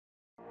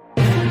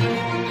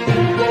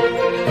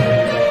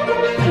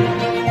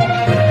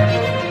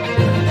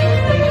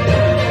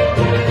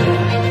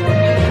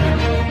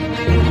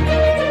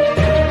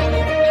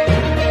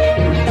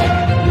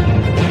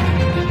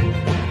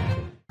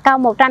Câu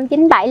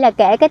 197 là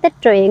kể cái tích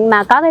truyện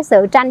mà có cái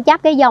sự tranh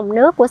chấp cái dòng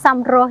nước của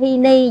sông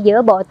Rohini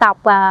giữa bộ tộc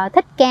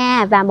Thích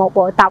Ca và một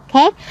bộ tộc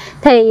khác.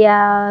 Thì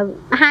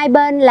hai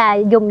bên là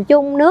dùng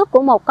chung nước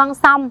của một con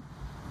sông.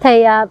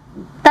 Thì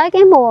tới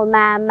cái mùa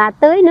mà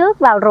tưới nước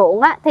vào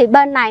ruộng á, thì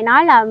bên này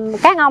nói là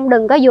các ông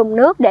đừng có dùng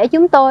nước để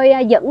chúng tôi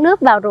dẫn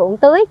nước vào ruộng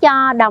tưới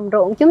cho đồng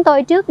ruộng chúng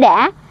tôi trước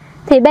đã.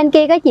 Thì bên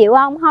kia có chịu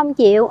không? Không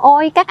chịu.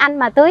 Ôi các anh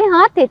mà tưới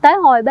hết thì tới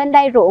hồi bên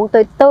đây ruộng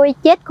tụi tôi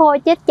chết khô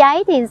chết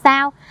cháy thì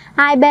sao?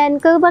 Hai bên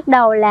cứ bắt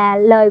đầu là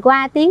lời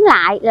qua tiếng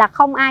lại, là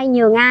không ai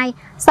nhường ai.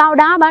 Sau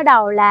đó bắt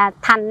đầu là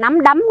thành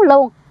nắm đấm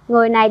luôn.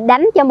 Người này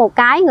đánh cho một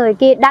cái, người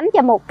kia đánh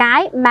cho một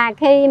cái. Mà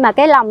khi mà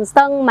cái lòng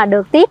sân mà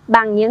được tiếp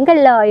bằng những cái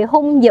lời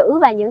hung dữ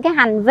và những cái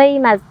hành vi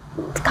mà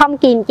không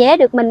kiềm chế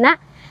được mình á,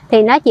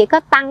 thì nó chỉ có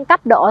tăng cấp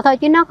độ thôi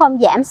chứ nó không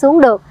giảm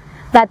xuống được.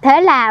 Và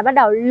thế là bắt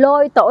đầu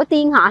lôi tổ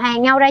tiên họ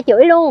hàng nhau ra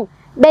chửi luôn.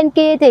 Bên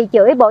kia thì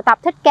chửi bộ tộc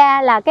Thích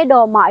Ca là cái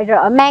đồ mọi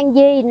rợ mang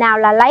di, nào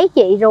là lấy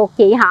chị ruột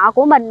chị họ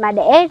của mình mà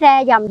để ra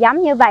dòng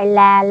giống như vậy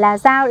là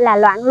sao? Là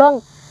loạn luân.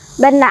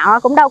 Bên nọ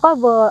cũng đâu có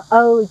vừa,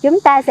 chúng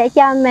ta sẽ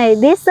cho mày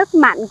biết sức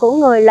mạnh của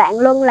người loạn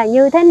luân là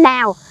như thế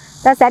nào.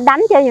 Ta sẽ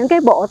đánh cho những cái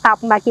bộ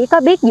tộc mà chỉ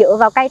có biết dựa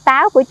vào cây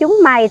táo của chúng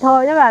mày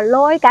thôi. Đó là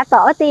lôi cả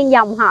tổ tiên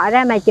dòng họ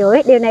ra mà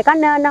chửi. Điều này có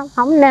nên không?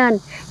 Không nên.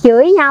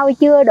 Chửi nhau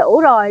chưa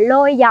đủ rồi,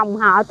 lôi dòng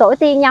họ tổ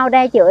tiên nhau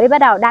ra chửi, bắt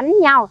đầu đánh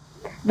nhau.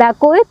 Và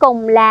cuối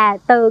cùng là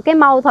từ cái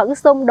mâu thuẫn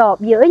xung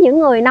đột giữa những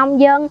người nông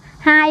dân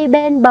hai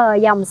bên bờ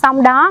dòng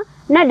sông đó,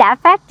 nó đã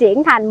phát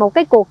triển thành một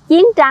cái cuộc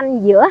chiến tranh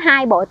giữa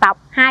hai bộ tộc,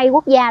 hai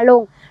quốc gia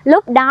luôn.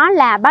 Lúc đó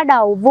là bắt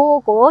đầu vua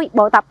của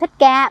bộ tộc Thích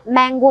Ca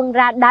mang quân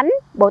ra đánh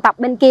bộ tộc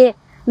bên kia.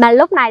 Mà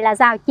lúc này là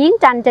sao? Chiến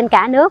tranh trên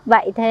cả nước.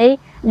 Vậy thì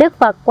Đức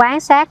Phật quan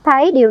sát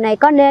thấy điều này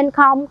có nên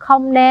không?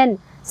 Không nên.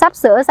 Sắp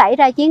sửa xảy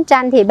ra chiến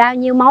tranh thì bao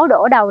nhiêu máu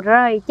đổ đầu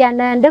rơi. Cho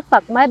nên Đức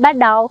Phật mới bắt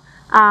đầu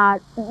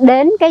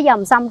đến cái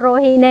dòng sông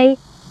Rohini.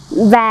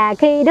 Và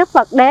khi Đức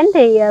Phật đến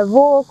thì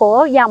vua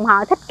của dòng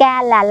họ Thích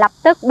Ca là lập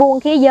tức buông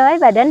khí giới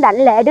và đến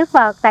đảnh lễ Đức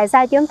Phật. Tại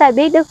sao chúng ta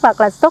biết Đức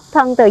Phật là xuất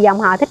thân từ dòng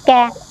họ Thích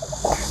Ca?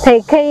 Thì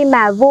khi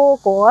mà vua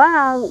của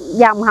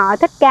dòng họ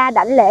Thích Ca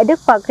đảnh lễ Đức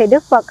Phật thì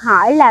Đức Phật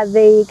hỏi là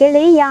vì cái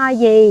lý do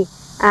gì?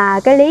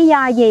 Cái lý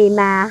do gì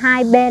mà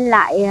hai bên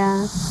lại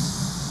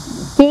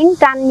chiến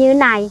tranh như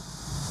này?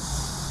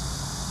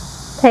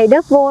 Thì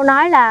Đức vua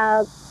nói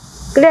là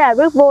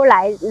Đức vua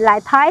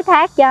lại thoái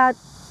thác cho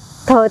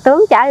thừa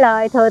tướng trả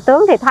lời. Thừa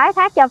tướng thì thoái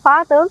thác cho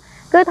phó tướng.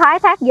 Cứ thoái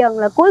thác dần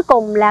là cuối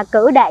cùng là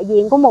cử đại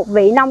diện của một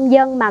vị nông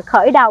dân mà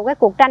khởi đầu cái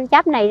cuộc tranh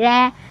chấp này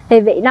ra. Thì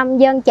vị nông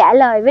dân trả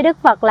lời với Đức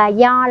Phật là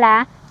do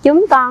là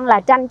chúng con là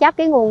tranh chấp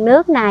cái nguồn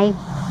nước này.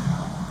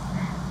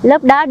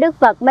 Lúc đó Đức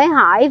Phật mới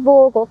hỏi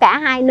vua của cả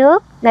hai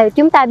nước. Thì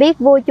chúng ta biết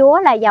vua chúa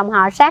là dòng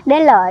họ Sát Đế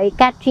Lợi,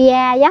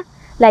 Kshatriya,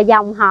 là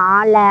dòng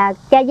họ là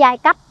cái giai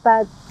cấp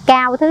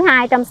cao thứ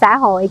hai trong xã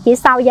hội, chỉ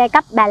sau giai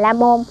cấp Bà La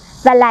Môn,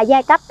 và là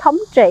giai cấp thống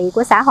trị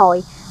của xã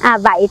hội.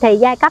 Vậy thì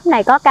giai cấp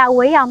này có cao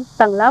quý không?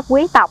 Tầng lớp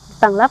quý tộc,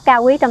 tầng lớp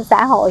cao quý trong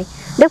xã hội.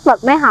 Đức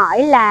Phật mới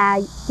hỏi là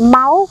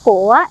máu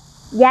của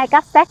giai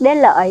cấp Sát Đế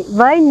Lợi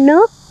với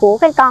nước của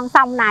cái con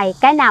sông này,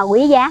 cái nào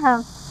quý giá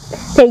hơn?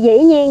 Thì dĩ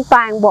nhiên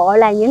toàn bộ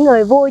là những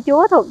người vua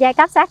chúa thuộc giai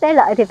cấp Sát Đế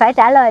Lợi thì phải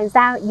trả lời làm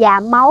sao? Dạ,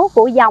 máu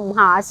của dòng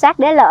họ Sát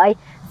Đế Lợi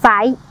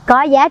phải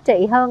có giá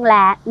trị hơn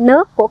là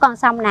nước của con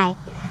sông này.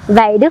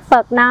 Vậy Đức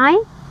Phật nói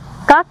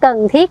có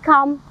cần thiết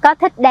không? Có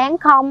thích đáng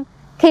không?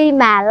 Khi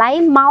mà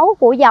lấy máu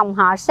của dòng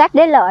họ Sát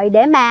Đế Lợi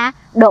để mà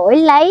đổi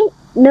lấy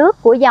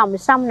nước của dòng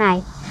sông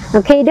này.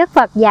 Khi Đức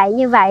Phật dạy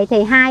như vậy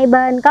thì hai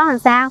bên có làm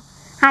sao?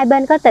 Hai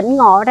bên có tỉnh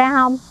ngộ ra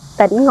không?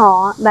 Tỉnh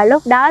ngộ. Và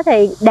lúc đó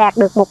thì đạt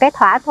được một cái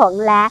thỏa thuận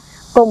là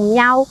cùng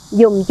nhau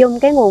dùng chung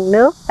cái nguồn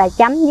nước và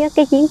chấm dứt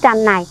cái chiến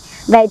tranh này.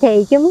 Vậy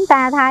thì chúng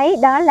ta thấy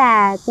đó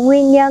là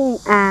nguyên nhân,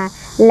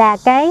 là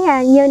cái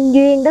nhân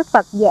duyên Đức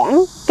Phật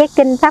giảng cái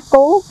kinh Pháp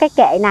Cú, cái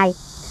kệ này.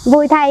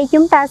 Vui thay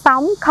chúng ta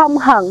sống không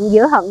hận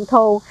giữa hận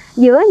thù,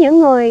 giữa những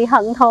người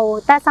hận thù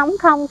ta sống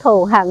không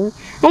thù hận.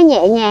 Thấy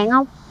nhẹ nhàng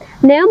không?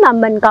 Nếu mà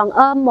mình còn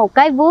ôm một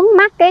cái vướng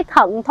mắc, cái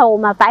hận thù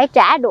mà phải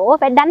trả đũa,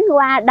 phải đánh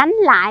qua đánh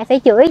lại,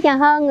 phải chửi cho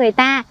hơn người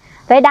ta,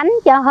 phải đánh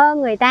cho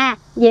hơn người ta,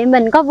 vậy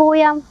mình có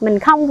vui không? Mình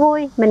không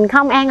vui, mình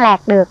không an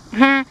lạc được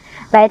ha.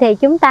 Vậy thì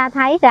chúng ta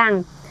thấy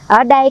rằng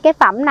ở đây cái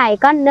phẩm này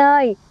có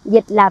nơi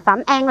dịch là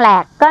phẩm an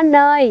lạc, có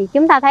nơi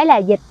chúng ta thấy là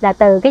dịch là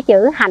từ cái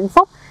chữ hạnh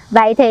phúc.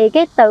 Vậy thì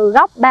cái từ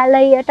gốc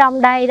Bali ở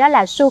trong đây đó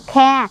là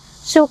sukha.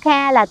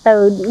 Sukha là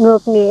từ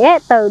ngược nghĩa,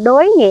 từ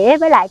đối nghĩa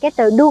với lại cái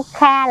từ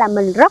dukkha là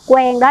mình rất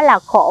quen, đó là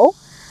khổ.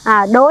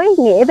 Đối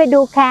nghĩa với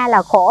dukkha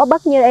là khổ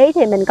bất như ý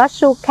thì mình có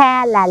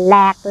sukha là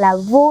lạc, là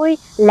vui,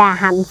 là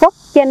hạnh phúc.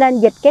 Cho nên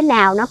dịch cái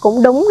nào nó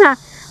cũng đúng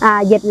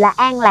ha. Dịch là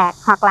an lạc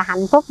hoặc là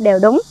hạnh phúc đều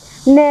đúng.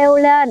 Nêu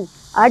lên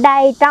ở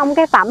đây trong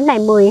cái phẩm này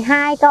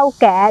 12 câu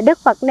kệ, Đức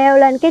Phật nêu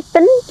lên cái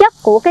tính chất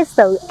của cái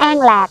sự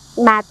an lạc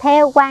mà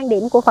theo quan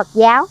điểm của Phật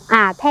giáo.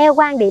 Theo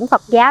quan điểm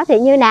Phật giáo thì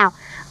như nào?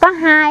 Có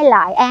hai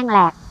loại an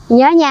lạc.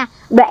 Nhớ nha,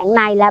 đoạn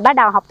này là bắt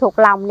đầu học thuộc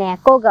lòng nè.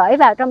 Cô gửi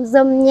vào trong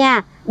Zoom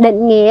nha.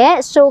 Định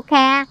nghĩa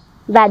sukha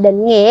và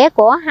định nghĩa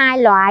của hai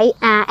loại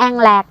an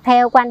lạc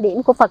theo quan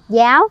điểm của Phật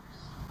giáo.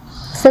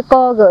 Sư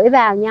cô gửi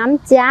vào nhóm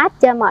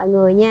chat cho mọi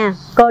người nha.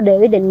 Cô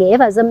để định nghĩa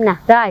vào Zoom nè.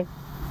 Rồi,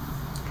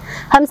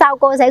 hôm sau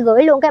cô sẽ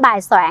gửi luôn cái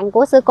bài soạn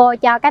của sư cô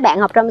cho các bạn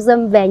học trong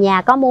Zoom. Về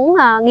nhà có muốn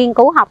nghiên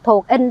cứu học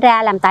thuộc, in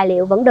ra làm tài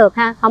liệu vẫn được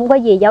ha, không có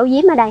gì giấu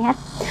giếm ở đây hết.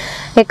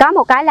 Thì có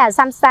một cái là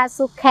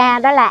Samsasukha,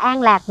 đó là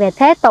an lạc về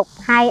thế tục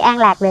hay an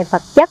lạc về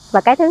vật chất.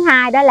 Và cái thứ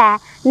hai đó là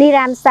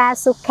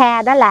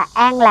Niramsasukha, đó là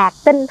an lạc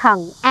tinh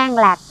thần, an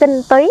lạc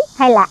tinh túy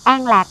hay là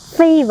an lạc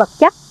phi vật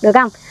chất, được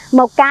không?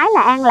 Một cái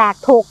là an lạc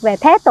thuộc về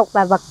thế tục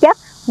và vật chất,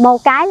 một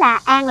cái là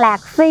an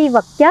lạc phi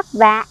vật chất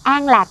và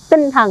an lạc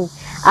tinh thần.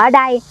 Ở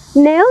đây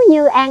nếu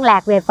như an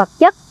lạc về vật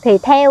chất thì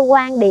theo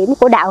quan điểm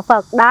của đạo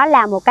Phật đó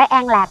là một cái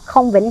an lạc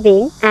không vĩnh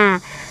viễn.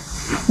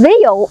 Ví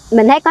dụ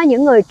mình thấy có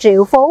những người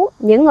triệu phú,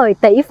 những người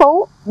tỷ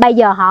phú, bây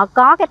giờ họ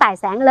có cái tài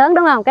sản lớn,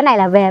 đúng không? Cái này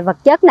là về vật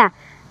chất nè.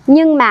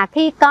 Nhưng mà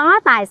khi có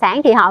tài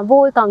sản thì họ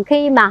vui, còn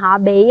khi mà họ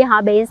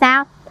bị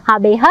sao? Họ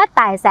bị hết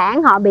tài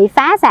sản, họ bị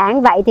phá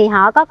sản, vậy thì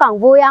họ có còn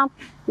vui không?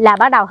 Là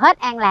bắt đầu hết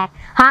an lạc.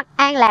 Hoặc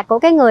an lạc của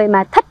cái người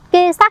mà thích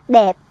cái sắc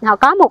đẹp, họ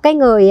có một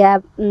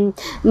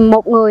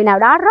người nào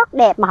đó rất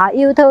đẹp mà họ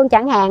yêu thương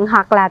chẳng hạn,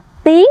 hoặc là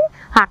tiếng,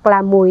 hoặc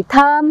là mùi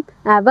thơm,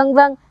 vân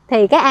vân,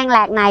 thì cái an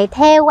lạc này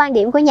theo quan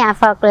điểm của nhà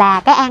Phật là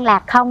cái an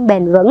lạc không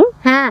bền vững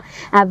ha,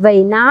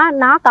 vì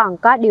nó còn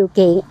có điều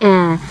kiện.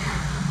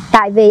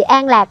 Tại vì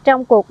an lạc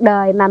trong cuộc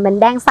đời mà mình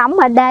đang sống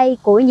ở đây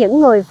của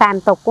những người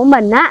phàm tục của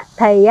mình á,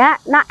 thì á,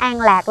 nó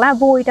an lạc, nó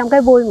vui trong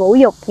cái vui ngũ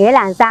dục. Nghĩa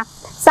là sao?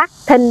 Sắc,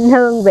 thinh,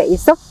 hương, vị,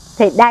 xúc.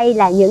 Thì đây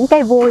là những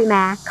cái vui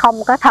mà không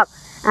có thật.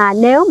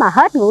 Nếu mà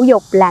hết ngũ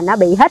dục là nó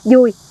bị hết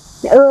vui.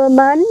 Ưa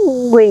mến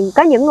quyền,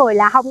 có những người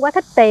là không có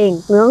thích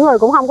tiền, những người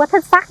cũng không có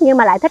thích sắc, nhưng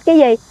mà lại thích cái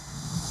gì?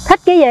 Thích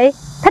cái gì?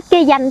 Thích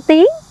cái danh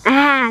tiếng,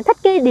 thích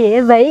cái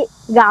địa vị,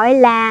 gọi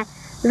là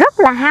rất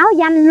là háo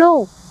danh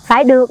luôn.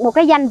 Phải được một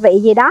cái danh vị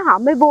gì đó họ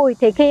mới vui.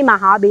 Thì khi mà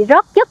họ bị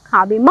rớt chức,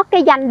 họ bị mất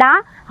cái danh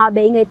đó, họ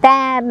bị người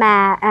ta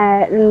mà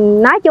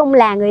nói chung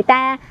là người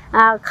ta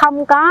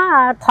không có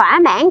thỏa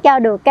mãn cho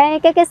được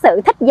cái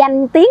sự thích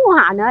danh tiếng của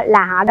họ nữa,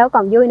 là họ đâu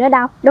còn vui nữa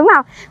đâu, đúng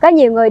không? Có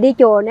nhiều người đi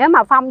chùa nếu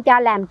mà phong cho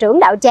làm trưởng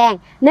đạo tràng,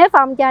 nếu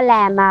phong cho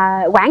làm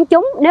quản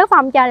chúng, nếu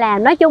phong cho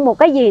làm nói chung một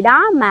cái gì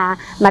đó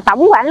mà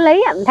tổng quản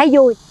lý, mình thấy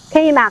vui.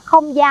 Khi mà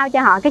không giao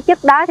cho họ cái chức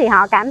đó thì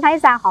họ cảm thấy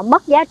sao? Họ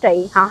mất giá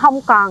trị, họ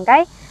không còn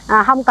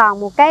không còn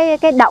một cái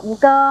động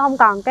cơ, không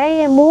còn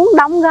cái muốn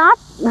đóng góp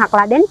hoặc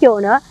là đến chùa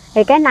nữa.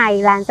 Thì cái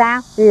này là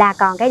sao? Là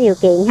còn cái điều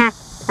kiện ha.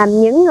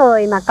 Những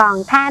người mà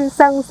còn tham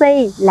sân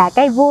si là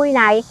cái vui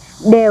này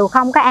đều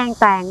không có an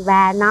toàn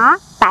và nó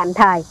tạm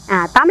thời.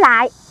 Tóm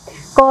lại,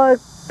 cô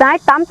nói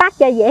tóm tắt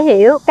cho dễ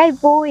hiểu, cái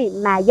vui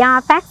mà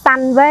do phát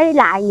sanh với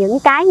lại những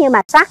cái như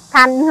mà sắc,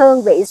 thanh,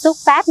 hương, vị, xúc,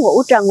 pháp,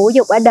 ngũ trần, ngũ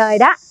dục ở đời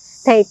đó,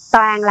 thì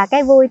toàn là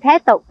cái vui thế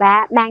tục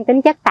và mang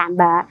tính chất tạm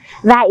bợ.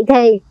 Vậy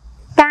thì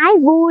cái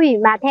vui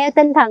mà theo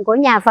tinh thần của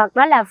nhà Phật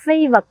đó là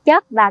phi vật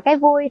chất, và cái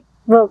vui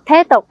vượt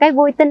thế tục, cái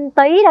vui tinh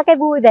túy đó, cái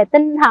vui về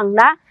tinh thần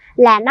đó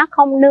là nó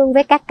không nương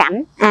với các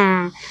cảnh,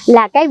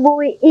 là cái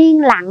vui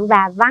yên lặng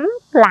và vắng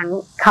lặng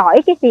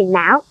khỏi cái phiền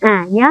não.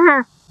 Nhớ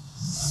ha,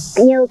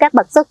 như các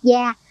bậc xuất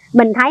gia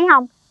mình thấy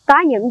không, có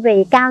những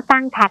vị cao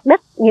tăng thạc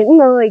đức, những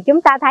người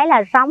chúng ta thấy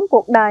là sống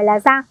cuộc đời là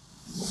sao?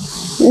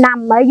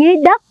 Nằm ở dưới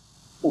đất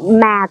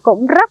mà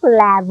cũng rất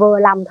là vừa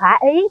lòng thỏa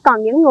ý.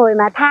 Còn những người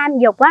mà tham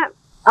dục á,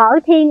 ở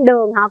thiên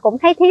đường họ cũng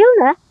thấy thiếu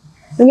nữa.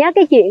 Mình nhớ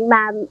cái chuyện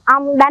mà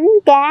ông đánh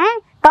cá,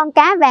 con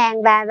cá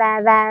vàng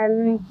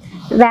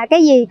và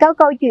cái gì, có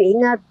câu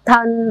chuyện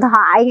thần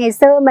thoại ngày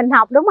xưa mình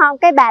học đúng không?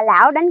 Cái bà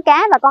lão đánh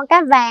cá và con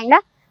cá vàng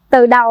đó,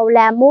 từ đầu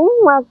là muốn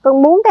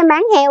cái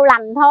máng heo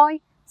lành thôi,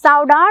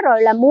 sau đó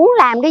rồi là muốn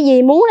làm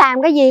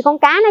cái gì con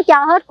cá nó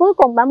cho hết. Cuối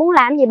cùng bà muốn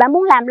làm gì? Bà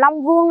muốn làm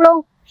Long Vương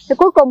luôn. Thì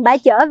cuối cùng bà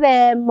trở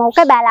về một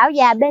cái bà lão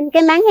già bên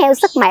cái máng heo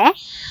sức mẻ.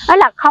 Đó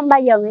là không bao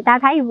giờ người ta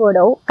thấy vừa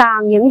đủ.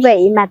 Còn những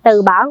vị mà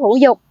từ bỏ ngũ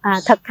dục,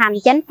 thực hành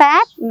chánh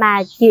pháp, mà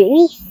chuyển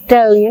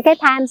trừ những cái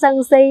tham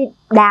sân si,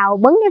 đào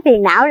bứng cái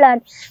phiền não lên,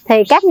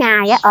 thì các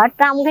ngài ở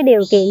trong cái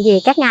điều kiện gì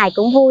các ngài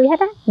cũng vui hết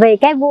á. Vì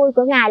cái vui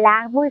của ngài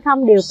là vui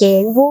không điều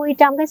kiện, vui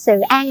trong cái sự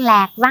an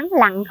lạc, vắng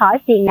lặng khỏi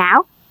phiền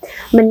não.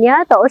 Mình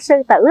nhớ tổ sư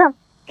Tử không?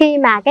 Khi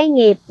mà cái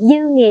nghiệp dư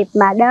nghiệp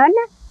mà đến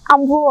á,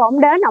 ông vua ông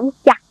đến, ông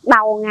chặt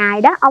đầu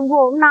ngài đó. Ông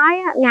vua ông nói,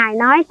 ngài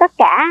nói tất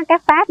cả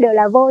các pháp đều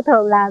là vô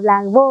thường,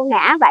 là vô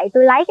ngã, vậy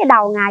tôi lấy cái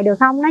đầu ngài được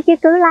không? Nó chứ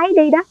cứ lấy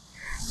đi đó.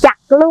 Chặt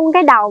luôn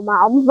cái đầu mà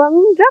ông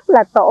vẫn rất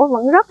là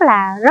vẫn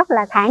rất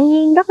là thản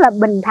nhiên, rất là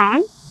bình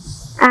thản.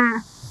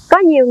 Có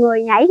nhiều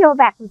người nhảy vô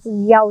vạc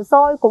dầu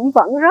sôi cũng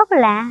vẫn rất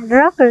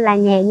là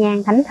nhẹ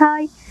nhàng thảnh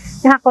thơi.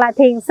 Hoặc là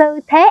thiền sư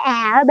Thế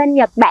ở bên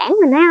Nhật Bản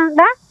mình thấy không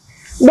đó,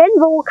 đến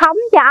vu khống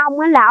cho ông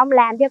là ông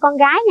làm cho con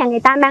gái nhà người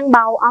ta mang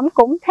bầu, ông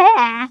cũng thế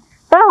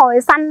tới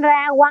hồi sanh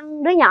ra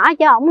quăng đứa nhỏ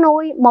cho ổng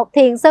nuôi. Một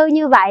thiền sư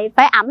như vậy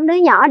phải ẵm đứa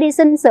nhỏ đi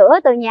xin sữa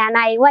từ nhà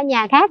này qua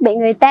nhà khác, bị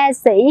người ta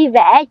sỉ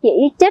vẽ,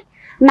 chỉ trích,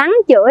 mắng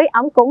chửi,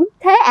 ổng cũng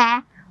thế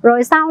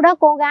Rồi sau đó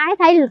cô gái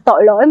thấy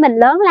tội lỗi mình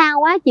lớn lao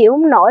quá, chịu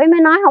không nổi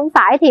mới nói không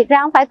phải, thiệt ra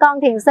không phải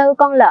con thiền sư,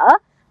 con lỡ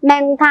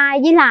mang thai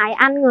với lại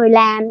anh người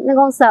làm, nên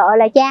con sợ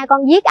là cha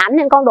con giết ảnh,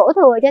 nên con đổ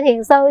thừa cho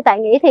thiền sư. Tại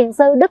nghĩ thiền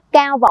sư đức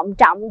cao vọng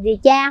trọng, vì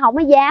cha không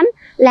có dám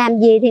làm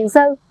gì thiền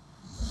sư.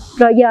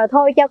 Rồi giờ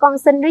thôi cho con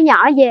sinh đứa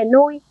nhỏ về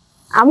nuôi.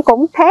 Ổng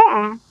cũng thế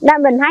à. Đó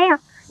mình thấy không,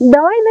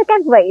 đối với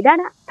các vị đó,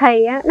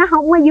 thì nó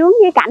không có vướng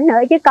với cảnh nữa.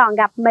 Chứ còn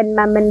gặp mình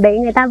mà mình bị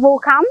người ta vu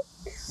khống,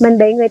 mình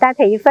bị người ta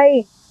thị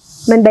phi,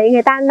 mình bị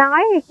người ta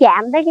nói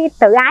chạm tới cái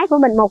tự ái của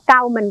mình một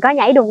câu, mình có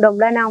nhảy đùng đùng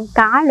lên không?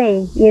 Có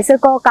liền. Vậy sư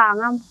cô còn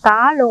không?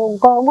 Có luôn.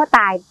 Cô không có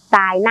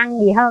tài năng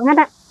gì hơn hết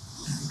á.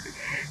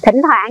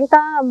 Thỉnh thoảng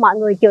có mọi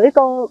người chửi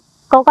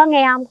cô có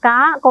nghe không?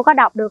 Có. Cô có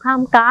đọc được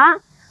không? Có.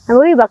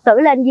 Quý vị Phật tử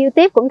lên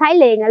YouTube cũng thấy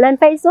liền, lên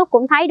Facebook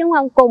cũng thấy đúng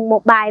không? Cùng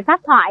một bài pháp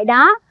thoại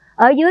đó,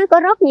 ở dưới có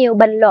rất nhiều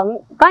bình luận.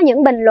 Có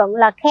những bình luận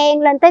là khen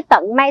lên tới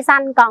tận mây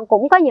xanh, còn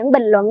cũng có những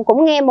bình luận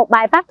cũng nghe một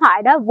bài pháp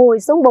thoại đó vùi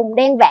xuống bùn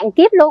đen vạn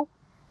kiếp luôn.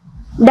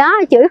 Đó,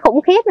 chửi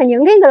khủng khiếp. Mà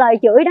những cái lời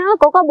chửi đó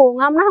cô có buồn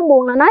không? Nó không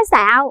buồn là nói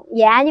xạo.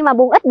 Dạ, nhưng mà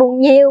buồn ít buồn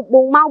nhiều,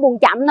 buồn mau buồn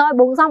chậm thôi.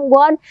 Buồn xong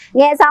quên,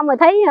 nghe xong rồi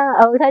thấy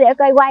thôi để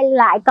coi, quay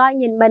lại coi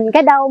nhìn mình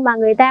cái đâu mà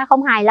người ta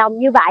không hài lòng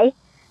như vậy.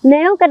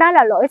 Nếu cái đó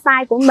là lỗi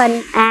sai của mình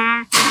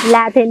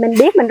là thì mình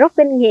biết, mình rút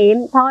kinh nghiệm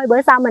thôi.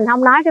 Bữa sau mình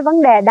không nói cái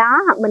vấn đề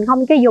đó, hoặc mình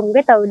không cái dùng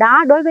cái từ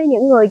đó đối với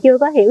những người chưa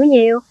có hiểu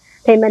nhiều,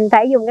 thì mình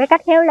phải dùng cái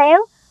cách khéo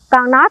léo.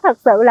 Còn nó thật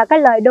sự là cái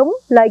lời đúng,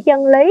 lời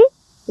chân lý,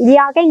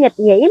 do cái nghịch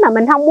nghĩ mà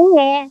mình không muốn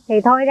nghe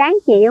thì thôi ráng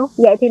chịu.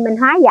 Vậy thì mình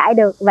hóa giải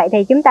được. Vậy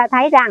thì chúng ta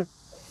thấy rằng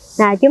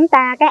chúng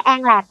ta cái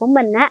an lạc của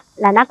mình á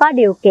là nó có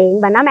điều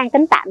kiện và nó mang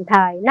tính tạm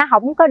thời, nó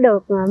không có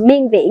được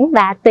miên viễn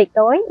và tuyệt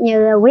đối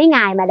như quý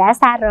ngài mà đã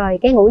xa rời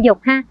cái ngũ dục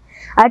ha.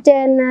 Ở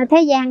trên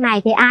thế gian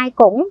này thì ai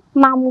cũng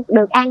mong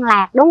được an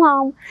lạc, đúng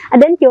không?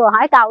 Đến chùa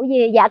hỏi cầu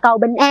gì? Dạ cầu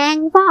bình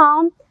an, phải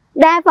không?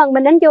 Đa phần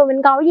mình đến chùa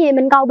mình cầu gì?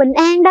 Mình cầu bình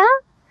an đó.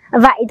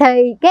 Vậy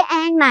thì cái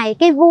an này,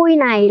 cái vui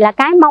này là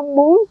cái mong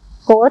muốn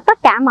của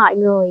tất cả mọi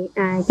người.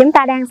 Chúng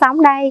ta đang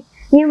sống đây,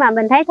 nhưng mà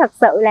mình thấy thật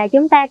sự là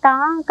chúng ta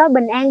có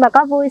bình an và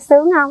có vui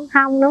sướng không?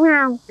 Không, đúng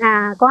không?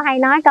 Cô hay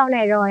nói câu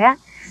này rồi á.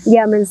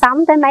 Giờ mình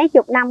sống tới mấy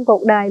chục năm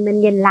cuộc đời, mình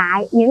nhìn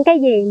lại những cái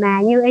gì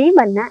mà như ý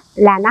mình á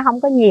là nó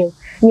không có nhiều,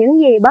 những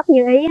gì bất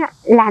như ý á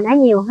là nó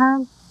nhiều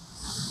hơn.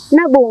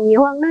 Nó buồn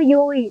nhiều hơn nó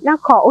vui, nó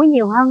khổ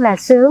nhiều hơn là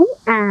sướng.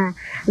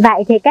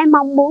 Vậy thì cái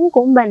mong muốn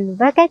của mình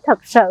với cái thực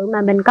sự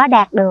mà mình có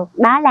đạt được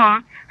đó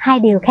là hai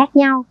điều khác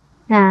nhau.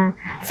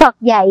 Phật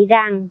dạy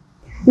rằng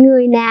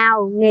người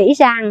nào nghĩ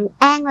rằng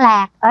an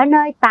lạc ở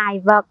nơi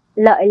tài vật,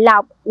 lợi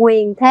lộc,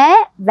 quyền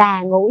thế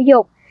và ngũ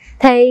dục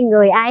thì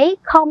người ấy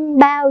không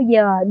bao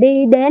giờ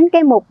đi đến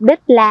cái mục đích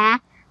là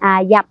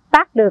dập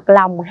tắt được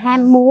lòng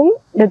ham muốn.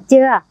 Được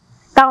chưa?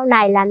 Câu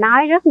này là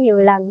nói rất nhiều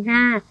lần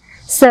ha.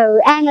 Sự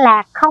an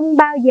lạc không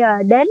bao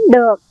giờ đến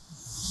được.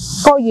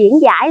 Cô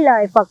diễn giải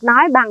lời Phật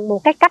nói bằng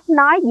một cái cách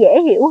nói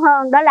dễ hiểu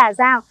hơn, đó là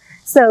sao?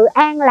 Sự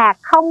an lạc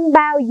không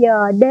bao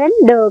giờ đến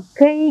được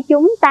khi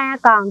chúng ta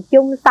còn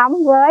chung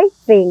sống với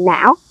phiền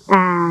não.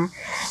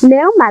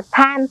 Nếu mà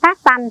tham phát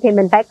sanh thì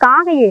mình phải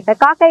có cái gì? Phải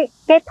có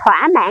cái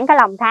thỏa mãn cái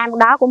lòng tham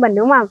đó của mình,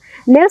 đúng không?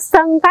 Nếu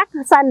sân phát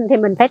sanh thì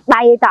mình phải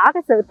bày tỏ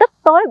cái sự tức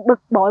tối bực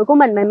bội của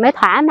mình mới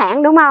thỏa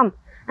mãn, đúng không?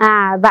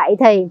 Vậy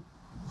thì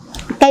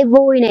cái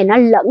vui này nó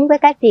lẫn với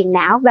cái phiền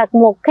não. Và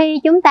một khi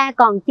chúng ta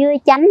còn chưa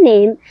chánh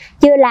niệm,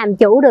 chưa làm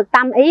chủ được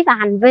tâm ý và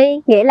hành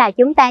vi, nghĩa là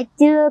chúng ta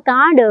chưa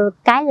có được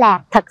cái lạc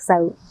thật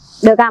sự.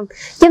 Được không?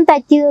 Chúng ta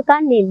chưa có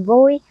niềm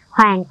vui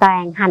hoàn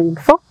toàn hạnh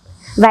phúc.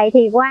 Vậy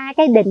thì qua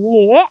cái định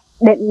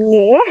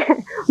nghĩa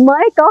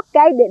mới có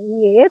cái định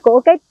nghĩa của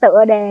cái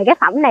tựa đề cái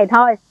phẩm này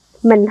thôi,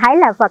 mình thấy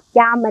là Phật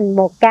cho mình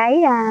một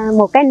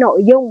cái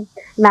nội dung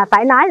mà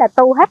phải nói là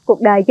tu hết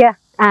cuộc đời chưa?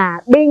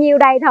 Bao nhiêu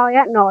đây thôi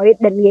á, nội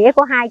định nghĩa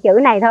của hai chữ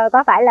này thôi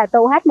có phải là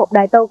tu hết một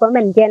đời tu của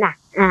mình chưa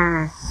nè?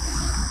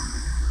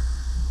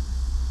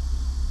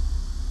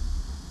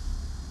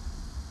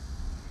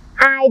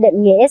 Ai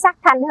định nghĩa sắc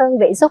thanh hương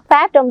vị xuất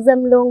pháp trong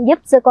Zoom luôn giúp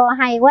sư cô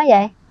hay quá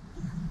vậy?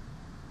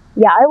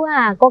 Giỏi quá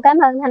à, cô cảm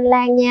ơn Thanh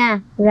Lan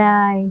nha.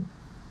 Rồi,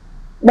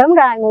 đúng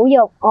rồi, ngũ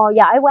dục.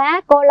 Giỏi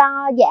quá, cô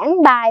lo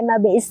giảng bài mà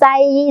bị say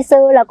di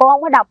sư là cô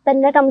không có đọc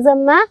tin ở trong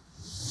Zoom á.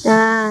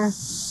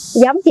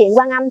 Giống chuyện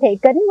Quan Âm Thị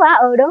Kính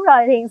quá. Đúng rồi,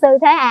 thiền sư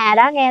Thế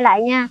đó, nghe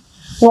lại nha.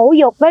 Ngũ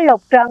dục với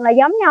lục trần là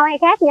giống nhau hay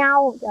khác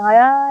nhau? Trời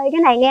ơi,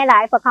 cái này nghe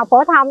lại Phật học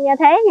phổ thông như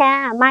thế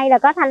nha. May là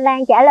có Thanh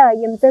Lan trả lời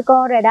giùm sư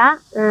cô rồi đó.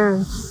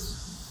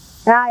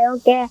 Rồi,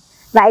 ok.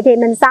 Vậy thì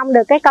mình xong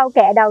được cái câu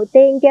kệ đầu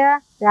tiên chưa?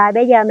 Rồi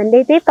bây giờ mình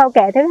đi tiếp câu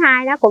kệ thứ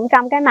hai, nó cũng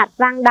trong cái mạch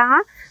văn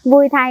đó.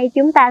 Vui thay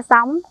chúng ta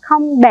sống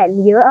không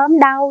bệnh giữa ốm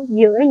đau,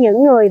 giữa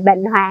những người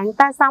bệnh hoạn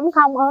ta sống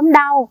không ốm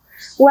đau.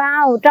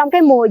 Wow, trong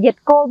cái mùa dịch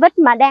Covid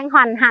mà đang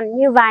hoành hành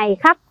như vậy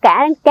khắp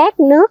cả các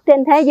nước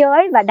trên thế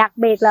giới, và đặc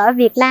biệt là ở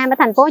Việt Nam, ở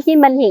thành phố Hồ Chí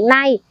Minh hiện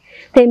nay,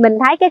 thì mình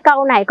thấy cái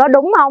câu này có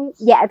đúng không?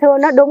 Dạ thưa,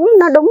 nó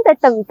đúng tới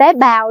từng tế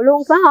bào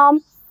luôn, phải không?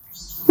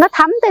 Nó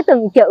thấm tới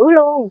từng chữ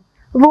luôn.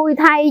 Vui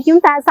thay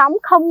chúng ta sống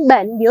không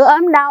bệnh giữa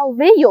ốm đau.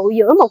 Ví dụ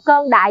giữa một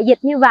cơn đại dịch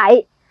như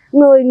vậy,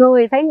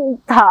 người phải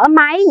thở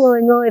máy,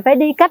 người phải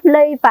đi cách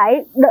ly,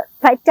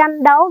 phải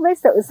tranh đấu với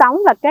sự sống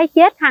và cái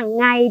chết hàng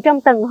ngày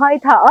trong từng hơi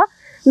thở.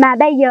 Mà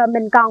bây giờ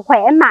mình còn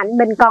khỏe mạnh,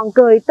 mình còn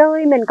cười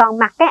tươi, mình còn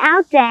mặc cái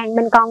áo tràng,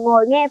 mình còn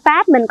ngồi nghe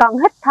Pháp, mình còn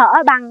hít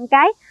thở bằng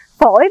cái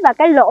phổi và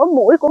cái lỗ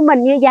mũi của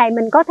mình như vậy,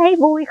 mình có thấy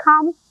vui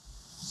không?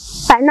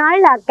 Phải nói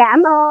là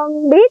cảm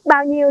ơn biết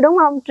bao nhiêu, đúng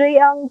không?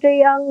 Tri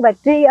ân và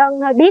tri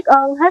ân thôi, biết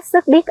ơn, hết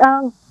sức biết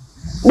ơn.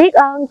 Biết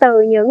ơn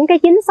từ những cái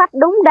chính sách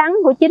đúng đắn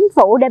của chính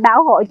phủ để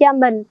bảo hộ cho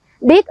mình.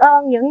 Biết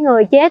ơn những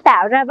người chế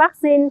tạo ra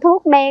vaccine,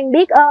 thuốc men.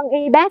 Biết ơn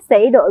y bác sĩ,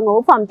 đội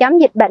ngũ phòng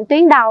chống dịch bệnh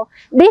tuyến đầu.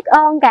 Biết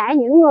ơn cả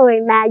những người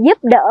mà giúp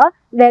đỡ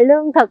về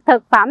lương thực,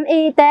 thực phẩm,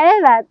 y tế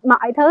và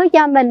mọi thứ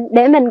cho mình,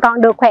 để mình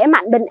còn được khỏe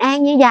mạnh, bình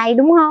an như vậy,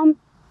 đúng không?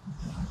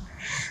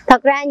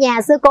 Thật ra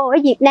nhà sư cô ở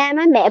Việt Nam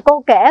á, mẹ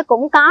cô kể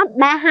cũng có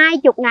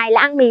 20 ngày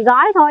là ăn mì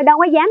gói thôi, đâu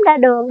có dám ra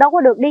đường, đâu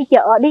có được đi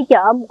chợ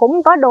cũng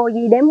không có đồ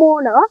gì để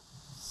mua nữa.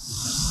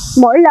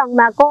 Mỗi lần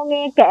mà cô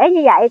nghe kể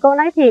như vậy, cô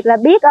nói thiệt là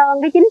biết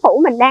ơn cái chính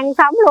phủ mình đang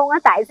sống luôn á.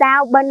 Tại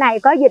sao bên này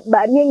có dịch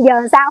bệnh nhưng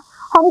giờ sao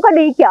không có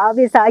đi chợ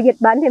vì sợ dịch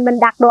bệnh thì mình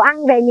đặt đồ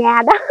ăn về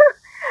nhà đó.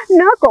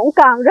 Nó cũng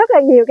còn rất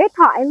là nhiều cái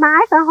thoải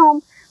mái, phải không?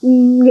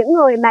 Những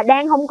người mà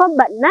đang không có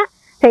bệnh á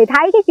thì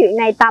thấy cái chuyện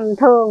này tầm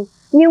thường,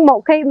 nhưng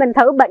một khi mình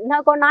thử bệnh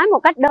thôi, cô nói một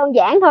cách đơn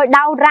giản thôi,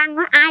 đau răng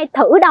á, ai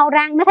thử đau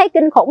răng mới thấy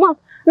kinh khủng không?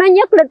 Nó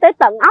nhức lên tới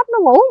tận óc, nó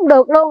ngủ không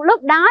được luôn.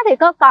 Lúc đó thì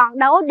có còn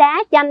đấu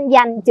đá tranh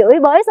giành chửi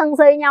bới sân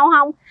si nhau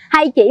không?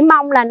 Hay chỉ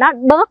mong là nó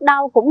bớt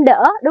đau cũng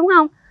đỡ, đúng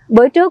không?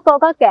 Bữa trước cô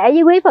có kể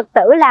với quý Phật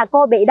tử là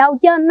cô bị đau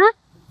chân á.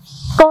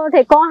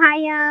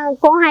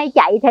 Cô hay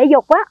chạy thể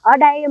dục á. Ở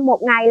đây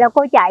một ngày là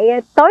cô chạy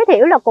tối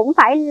thiểu là cũng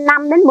phải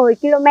 5 đến 10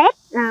 km.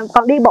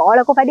 Còn đi bộ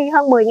là cô phải đi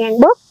hơn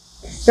 10.000 bước.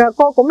 Rồi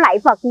cô cũng lạy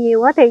Phật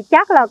nhiều á, thì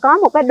chắc là có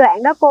một cái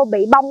đoạn đó cô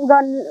bị bong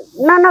gân,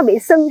 nó bị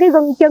sưng cái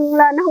gân chân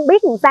lên, nó không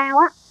biết làm sao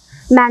á.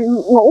 Mà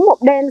ngủ một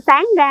đêm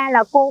sáng ra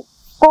là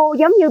cô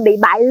giống như bị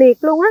bại liệt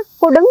luôn á.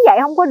 Cô đứng dậy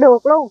không có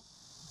được luôn.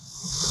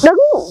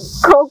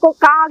 Cô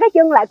co cái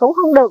chân lại cũng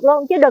không được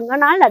luôn. Chứ đừng có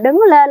nói là đứng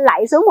lên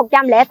lạy xuống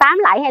 108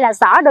 lạy, hay là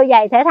xỏ đôi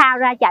giày thể thao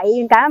ra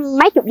chạy cả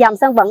mấy chục vòng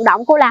sân vận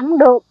động, cô làm không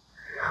được.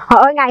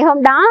 Hồi ngày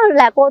hôm đó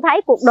là cô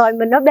thấy cuộc đời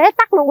mình nó bế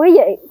tắc luôn quý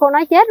vị. Cô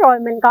nói chết rồi,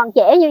 mình còn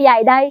trẻ như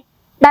vậy đây,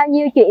 bao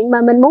nhiêu chuyện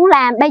mà mình muốn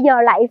làm, bây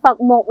giờ lạy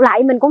Phật một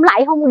lạy mình cũng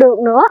lạy không được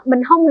nữa.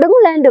 Mình không đứng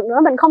lên được nữa,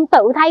 mình không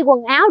tự thay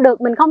quần áo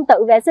được, mình không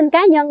tự vệ sinh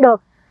cá nhân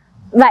được.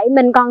 Vậy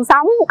mình còn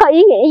sống có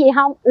ý nghĩa gì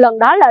không? Lần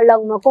đó là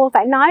lần mà cô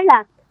phải nói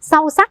là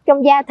sâu sắc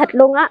trong da thịt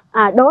luôn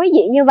á. Đối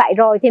diện như vậy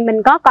rồi thì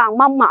mình có còn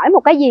mong mỏi một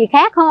cái gì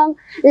khác hơn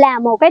là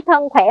một cái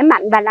thân khỏe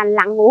mạnh và lành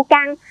lặn ngũ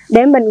căn,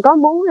 để mình có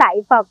muốn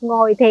lạy Phật,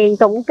 ngồi thiền,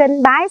 tụng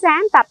kinh, bái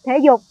sám, tập thể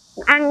dục,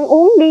 ăn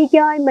uống, đi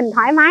chơi mình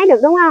thoải mái được,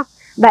 đúng không?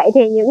 Vậy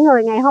thì những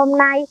người ngày hôm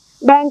nay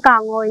đang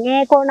còn ngồi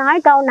nghe cô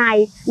nói câu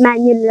này mà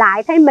nhìn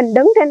lại thấy mình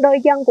đứng trên đôi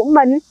chân của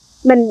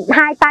mình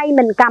hai tay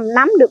mình cầm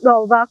nắm được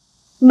đồ vật,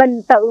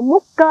 mình tự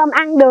múc cơm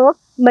ăn được,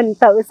 mình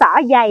tự xỏ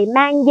giày,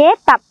 mang dép,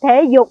 tập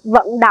thể dục,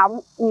 vận động,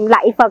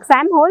 lạy Phật,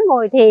 sám hối,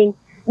 ngồi thiền,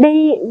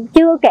 đi,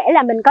 chưa kể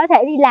là mình có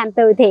thể đi làm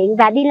từ thiện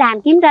và đi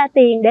làm kiếm ra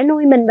tiền để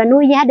nuôi mình và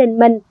nuôi gia đình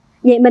mình.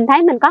 Vậy mình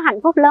thấy mình có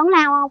hạnh phúc lớn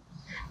lao không?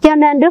 Cho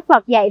nên Đức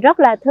Phật dạy rất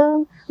là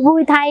thương,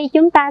 vui thay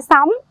chúng ta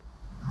sống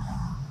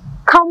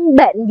không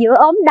bệnh giữa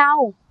ốm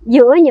đau.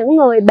 Giữa những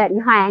người bệnh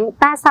hoạn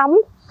ta sống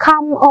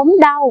không ốm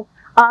đau.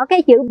 Ở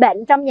cái chữ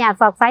bệnh trong nhà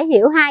Phật phải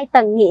hiểu hai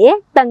tầng nghĩa.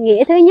 Tầng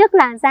nghĩa thứ nhất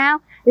là sao?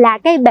 Là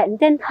cái bệnh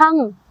trên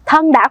thân.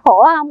 Thân đã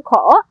khổ không?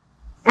 Khổ.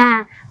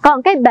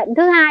 Còn cái bệnh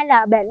thứ hai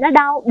là bệnh ở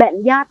đâu?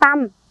 Bệnh do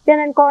tâm. Cho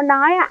nên cô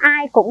nói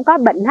ai cũng có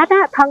bệnh hết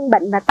á, thân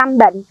bệnh và tâm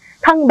bệnh.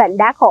 Thân bệnh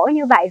đã khổ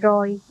như vậy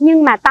rồi,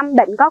 nhưng mà tâm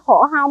bệnh có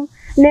khổ không?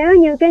 Nếu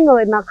như cái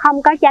người mà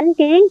không có chánh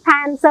kiến,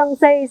 tham sân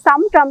si,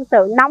 sống trong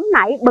sự nóng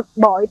nảy, bực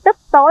bội, tức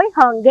tối,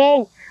 hờn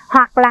ghen,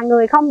 hoặc là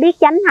người không biết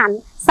chánh hạnh,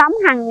 sống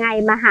hàng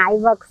ngày mà hại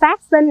vật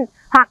sát sinh,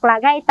 hoặc là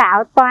gây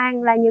tạo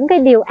toàn là những cái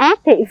điều ác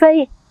thị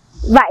phi,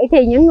 vậy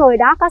thì những người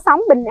đó có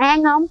sống bình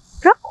an không?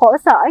 Rất khổ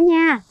sở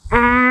nha.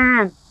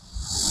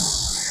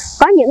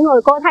 Có những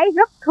người cô thấy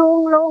rất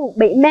thương luôn,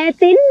 bị mê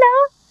tín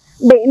đó.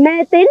 Bị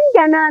mê tín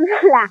cho nên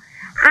là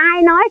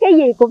ai nói cái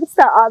gì cũng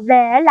sợ,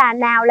 về là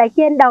nào là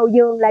trên đầu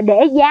giường là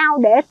để dao,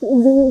 để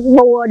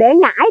bùa, để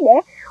ngải, để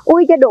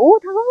ui cho đủ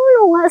thứ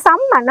luôn. Sống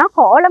mà nó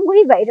khổ lắm quý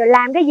vị, rồi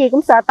làm cái gì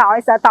cũng sợ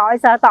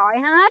tội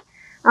hết.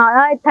 Trời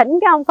ơi, thỉnh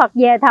cái ông Phật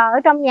về thờ ở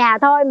trong nhà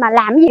thôi mà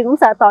làm cái gì cũng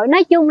sợ tội.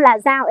 Nói chung là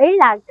sao? Ý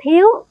là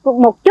thiếu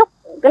một chút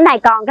cái này,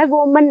 còn cái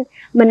vô minh,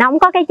 mình không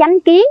có cái chánh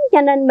kiến,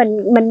 cho nên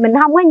mình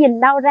không có nhìn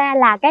đâu ra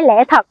là cái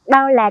lẽ thật,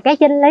 đâu là cái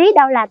chân lý,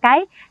 đâu là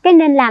cái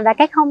nên làm và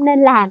cái không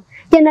nên làm.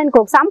 Cho nên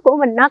cuộc sống của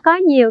mình nó có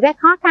nhiều cái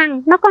khó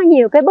khăn, nó có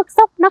nhiều cái bức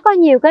xúc, nó có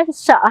nhiều cái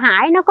sợ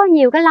hãi, nó có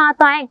nhiều cái lo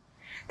toan.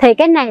 Thì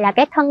cái này là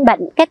cái thân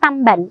bệnh, cái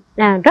tâm bệnh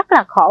rất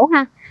là khổ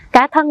ha.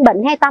 Cả thân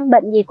bệnh hay tâm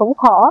bệnh gì cũng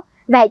khổ.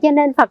 Vậy cho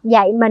nên Phật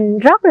dạy mình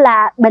rất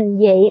là bình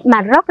dị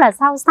mà rất là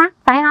sâu sắc,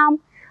 phải không?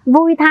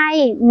 Vui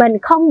thay mình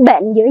không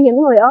bệnh giữa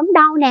những người ốm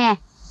đau nè.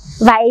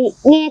 Vậy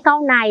nghe câu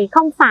này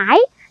không phải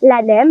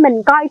là để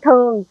mình coi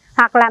thường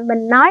hoặc là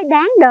mình nói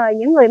đáng đời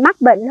những người mắc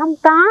bệnh, không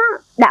có.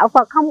 Đạo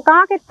Phật không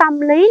có cái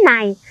tâm lý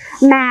này,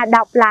 mà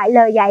đọc lại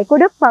lời dạy của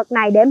Đức Phật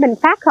này để mình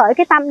phát khởi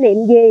cái tâm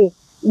niệm gì?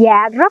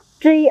 Dạ rất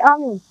tri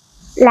ân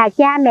là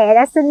cha mẹ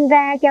đã sinh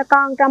ra cho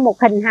con trong một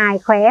hình hài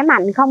khỏe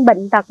mạnh, không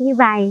bệnh tật như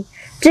vậy.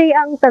 Tri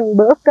ân từng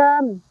bữa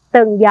cơm,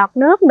 từng giọt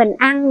nước mình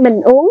ăn,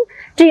 mình uống.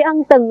 Tri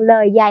ân từng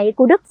lời dạy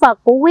của Đức Phật,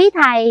 của quý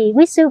thầy,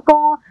 quý sư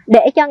cô,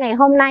 để cho ngày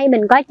hôm nay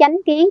mình có chánh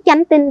kiến,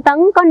 chánh tinh tấn,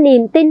 có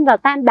niềm tin vào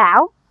Tam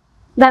Bảo.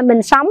 Và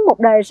mình sống một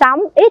đời sống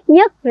ít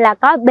nhất là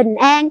có bình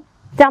an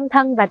trong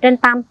thân và trên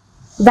tâm.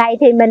 Vậy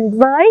thì mình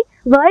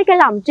với cái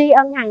lòng tri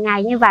ân hàng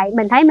ngày như vậy,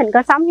 mình thấy mình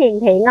có sống hiền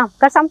thiện không?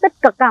 Có sống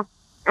tích cực không?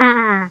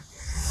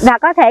 Và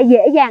có thể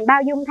dễ dàng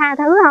bao dung tha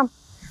thứ không?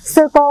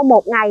 Sư cô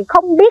một ngày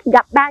không biết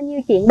gặp bao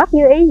nhiêu chuyện bất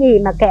như ý gì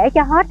mà kể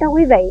cho hết đó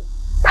quý vị.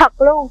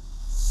 Thật luôn.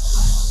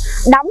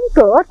 Đóng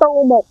cửa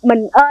tu một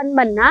mình ơn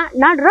mình á,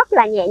 nó rất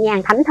là nhẹ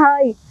nhàng thảnh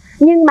thơi.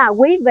 Nhưng mà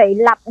quý vị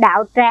lập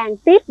đạo tràng,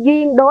 tiếp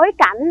duyên đối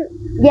cảnh,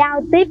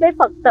 giao tiếp với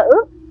Phật tử,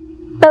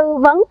 tư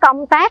vấn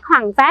công tác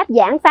hoằng pháp,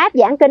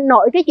 giảng kinh.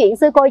 Nội cái chuyện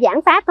sư cô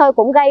giảng pháp thôi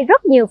cũng gây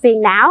rất nhiều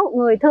phiền não.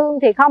 Người thương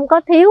thì không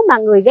có thiếu, mà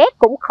người ghét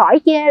cũng khỏi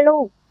chê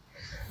luôn.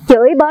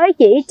 Chửi bới,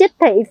 chỉ trích,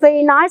 thị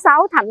phi, nói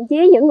xấu, thậm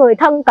chí những người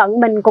thân cận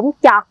mình cũng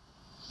chọt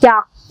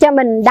cho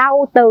mình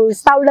đau từ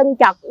sau lưng,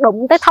 chọt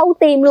đụng tới thấu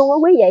tim luôn á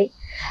quý vị.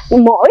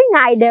 Mỗi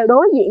ngày đều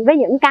đối diện với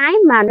những cái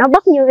mà nó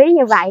bất như ý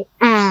như vậy.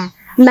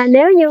 Mà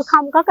nếu như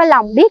không có cái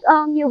lòng biết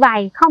ơn như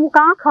vậy, không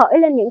có khởi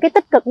lên những cái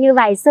tích cực như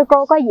vậy, sư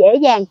cô có dễ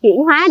dàng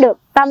chuyển hóa được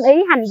tâm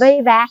ý hành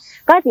vi và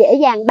có dễ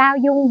dàng bao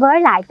dung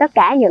với lại tất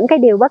cả những cái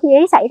điều bất như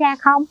ý xảy ra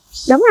không?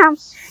 Đúng không?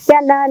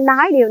 Cho nên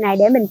nói điều này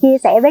để mình chia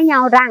sẻ với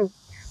nhau rằng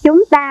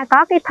chúng ta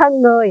có cái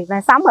thân người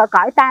và sống ở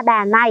cõi ta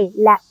bà này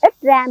là ít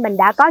ra mình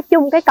đã có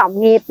chung cái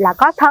cộng nghiệp, là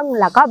có thân,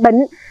 là có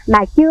bệnh, mà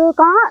chưa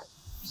có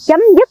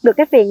chấm dứt được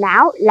cái phiền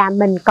não là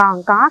mình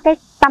còn có cái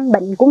tâm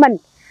bệnh của mình.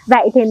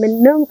 Vậy thì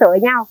mình nương tựa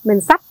nhau,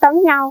 mình sắp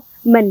tấn nhau,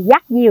 mình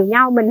dắt dìu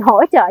nhau, mình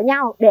hỗ trợ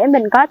nhau để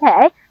mình có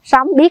thể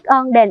sống biết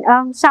ơn đền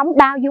ơn, sống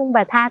bao dung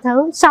và tha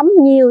thứ, sống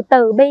nhiều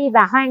từ bi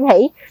và hoan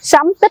hỷ,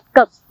 sống tích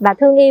cực và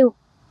thương yêu,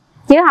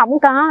 chứ không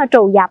có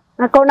trù dập.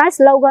 Cô nói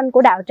slogan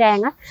của đạo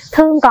tràng á,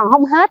 thương còn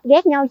không hết,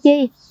 ghét nhau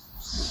chi.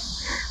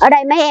 Ở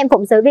đây mấy em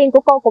phụng sự viên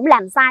của cô cũng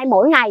làm sai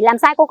mỗi ngày. Làm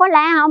sai cô có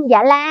la không?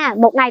 Dạ la.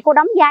 Một ngày cô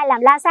đóng vai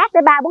làm la sát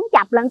tới 3-4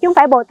 chập lần, chứ không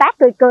phải Bồ Tát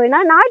cười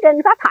nói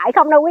trên pháp thoại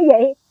không đâu quý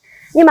vị.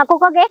 Nhưng mà cô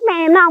có ghét mấy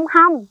em nó không?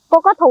 Không.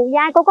 Cô có thù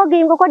dai, cô có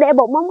ghim, cô có để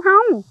bụng không?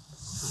 Không.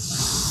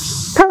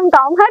 Thương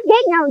còn không hết,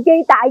 ghét nhau chi?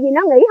 Tại vì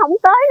nó nghĩ không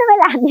tới nó mới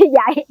làm như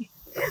vậy.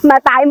 Mà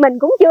tại mình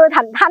cũng chưa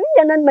thành thánh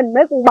cho nên mình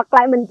mới bật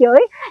lại mình chửi.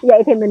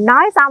 Vậy thì mình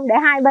nói xong để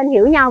hai bên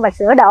hiểu nhau và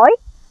sửa đổi.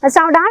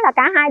 Sau đó là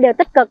cả hai đều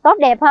tích cực tốt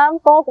đẹp hơn.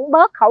 Cô cũng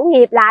bớt khẩu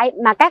nghiệp lại,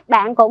 mà các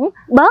bạn cũng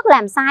bớt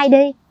làm sai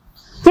đi.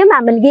 Chứ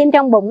mà mình ghim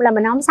trong bụng là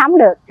mình không sống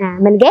được.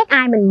 Mình ghét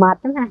ai mình mệt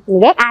lắm ha. Mình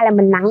ghét ai là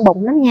mình nặng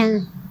bụng lắm nha.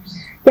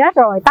 Chết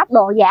rồi, tốc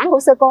độ giảng của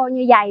sư cô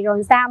như vậy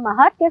rồi sao mà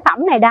hết cái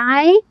phẩm này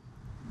đây.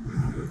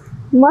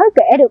 Mới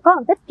kể được có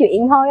một tích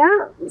chuyện thôi á.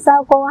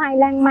 Sao cô hay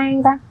lan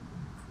man ta?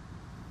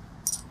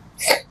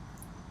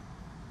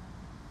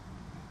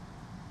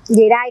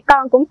 Vì đây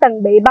con cũng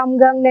từng bị bong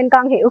gân nên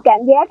con hiểu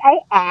cảm giác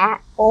ấy ạ.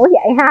 Ủa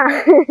vậy ha.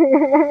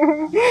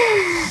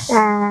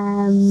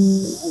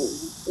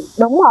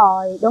 Đúng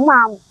rồi, đúng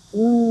không?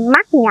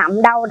 Mắt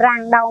nhậm đau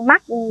răng đau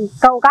mắt.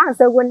 Câu có thằng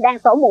sư huynh đang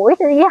sổ mũi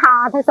với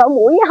ho thôi, sổ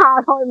mũi với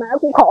ho thôi mà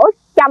cũng khổ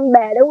trăm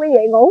bề đó quý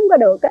vị, ngủ không có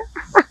được á.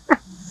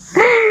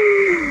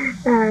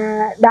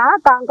 Đó,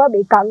 con có bị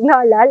cận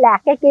thôi, lỡ lạc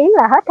cái kiến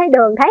là hết thấy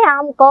đường, thấy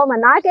không? Cô mà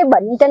nói cái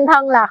bệnh trên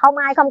thân là không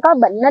ai không có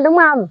bệnh đó, đúng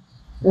không?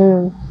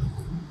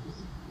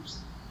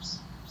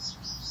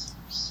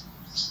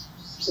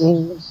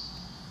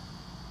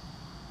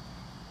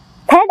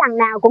 Thế đằng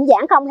nào cũng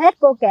giảng không hết,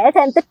 cô kể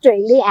thêm tích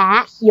truyện đi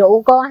ạ.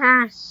 Dụ cô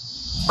ha.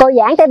 Cô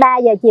giảng tới 3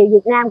 giờ chiều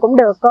Việt Nam cũng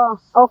được cô.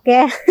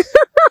 Ok.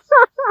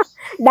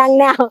 Đằng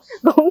nào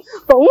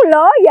cũng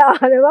lố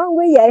giờ rồi không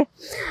quý vị.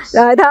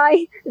 Rồi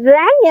thôi,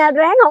 ráng nha,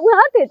 ráng không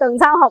hết thì tuần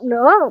sau học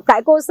nữa.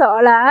 Tại cô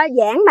sợ là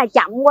giảng mà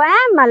chậm quá,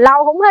 mà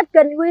lâu không hết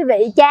kinh quý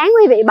vị, chán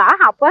quý vị bỏ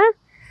học á.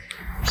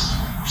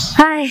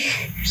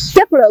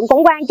 Chất lượng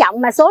cũng quan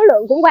trọng mà số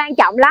lượng cũng quan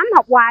trọng lắm.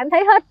 Học hoài em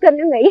thấy hết kinh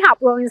nó nghỉ học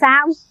rồi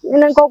sao.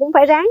 Nên cô cũng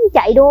phải ráng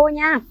chạy đua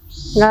nha.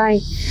 Rồi,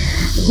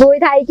 vui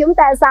thay chúng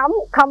ta sống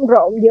không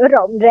rộn giữa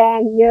rộn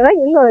ràng, nhớ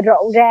những người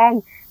rộn ràng.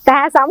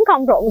 Ta sống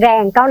không rộn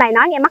ràng. Câu này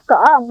nói nghe mắc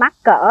cỡ không? Mắc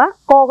cỡ.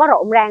 Cô có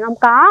rộn ràng không?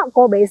 Có.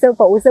 Cô bị sư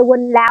phụ sư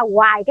huynh la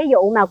hoài cái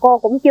vụ mà cô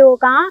cũng chưa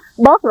có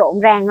bớt rộn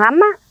ràng lắm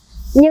á.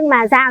 Nhưng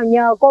mà sao,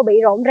 nhờ cô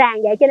bị rộn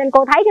ràng vậy cho nên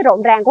cô thấy cái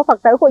rộn ràng của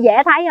Phật tử cô dễ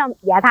thấy không?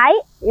 Dạ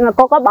thấy. Nhưng mà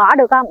cô có bỏ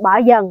được không? Bỏ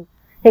dần.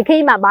 Thì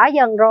khi mà bỏ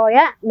dần rồi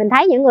á, mình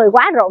thấy những người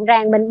quá rộn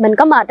ràng, mình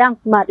có mệt không?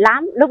 Mệt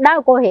lắm. Lúc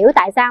đó cô hiểu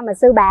tại sao mà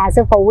sư bà,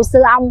 sư phụ, sư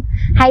ông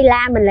hay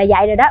la mình là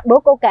vậy rồi đó. Bữa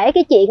cô kể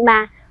cái chuyện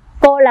mà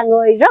cô là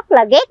người rất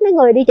là ghét mấy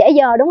người đi trễ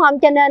giờ, đúng không?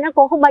 Cho nên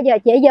cô không bao giờ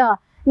trễ giờ.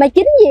 Mà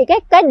chính vì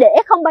cái để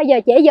không bao giờ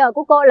trễ giờ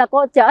của cô là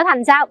cô trở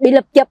thành sao? Bị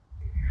lụp chụp.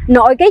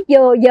 Nội cái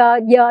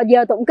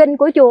giờ tụng kinh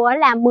của chùa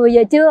là 10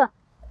 giờ trưa.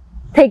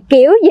 Thì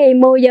kiểu gì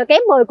 10 giờ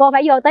kém 10 cô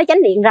phải vô tới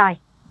chánh điện rồi.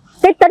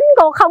 Cái tính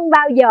cô không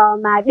bao giờ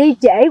mà đi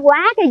trễ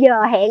quá cái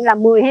giờ hẹn là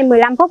 10 hay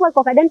 15 phút,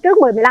 cô phải đến trước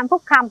 10-15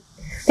 phút không.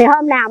 Thì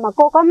hôm nào mà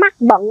cô có mắc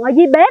bận ở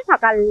dưới bếp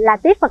hoặc là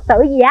tiếp Phật tử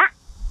gì á,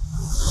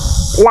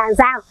 Là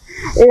sao?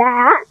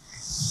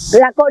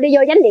 Là cô đi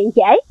vô chánh điện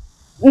trễ.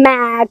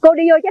 Mà cô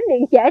đi vô chánh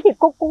điện trễ thì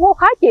cô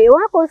khó chịu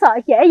á, cô sợ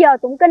trễ giờ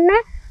tụng kinh á.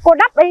 Cô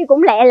đắp y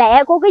cũng lẹ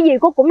lẹ, cô cái gì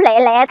cô cũng lẹ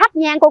lẹ, thắp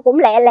nhang cô cũng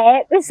lẹ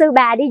lẹ. Cái sư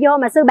bà đi vô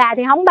mà sư bà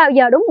thì không bao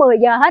giờ đúng 10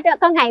 giờ hết á.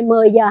 Có ngày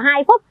 10 giờ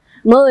 2 phút,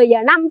 10 giờ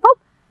 5 phút,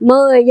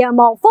 10 giờ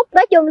 1 phút.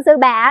 Nói chung sư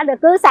bà được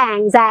cứ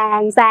sàn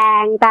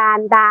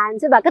tàn.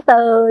 Sư bà cứ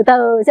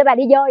từ sư bà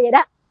đi vô vậy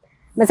đó.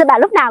 Mà sư bà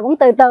lúc nào cũng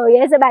từ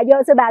vậy. Sư bà vô,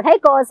 sư bà thấy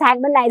cô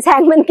sàn bên này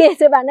sàn bên kia,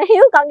 sư bà nói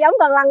Hiếu con giống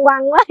con lăng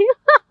quăng quá.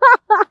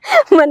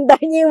 Mình tự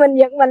nhiên mình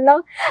giật mình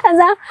luôn.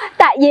 Sao?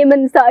 Tại vì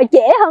mình sợ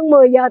trễ hơn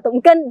 10 giờ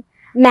tụng kinh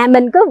mà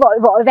mình cứ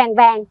vội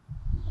vàng.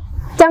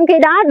 Trong khi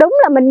đó đúng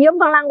là mình giống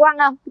con lăng quăng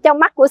không? Trong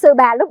mắt của sư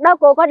bà lúc đó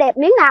cô có đẹp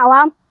miếng nào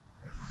không?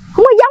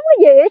 Không có giống cái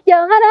gì hết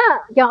trơn hết á.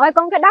 Trời ơi,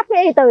 con cái đắp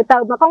cái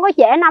từ mà con có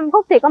trễ 5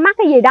 phút thì có mắc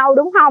cái gì đâu,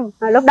 đúng không?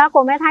 Rồi lúc đó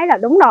cô mới thấy là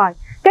đúng rồi.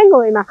 Cái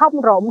người mà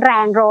không rộn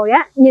ràng rồi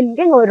á, nhìn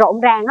cái người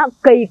rộn ràng á,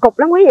 kỳ cục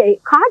lắm quý vị,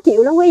 khó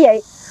chịu lắm quý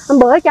vị. Hôm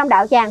bữa trong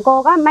đạo tràng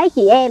cô có mấy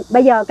chị em,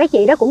 bây giờ cái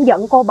chị đó cũng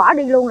giận cô bỏ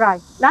đi luôn rồi.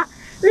 Đó,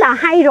 là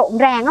hay rộn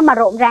ràng á, mà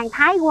rộn ràng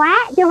thái quá,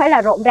 chứ không phải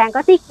là rộn ràng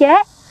có tiết chế.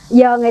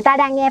 Giờ người ta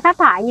đang nghe pháp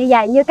thoại như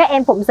vậy, như các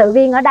em phụng sự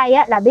viên ở đây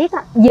á, là biết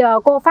á, giờ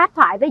cô pháp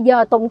thoại với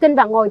giờ tụng kinh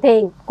và ngồi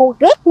thiền, cô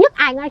ghét nhất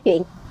ai nói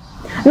chuyện.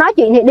 Nói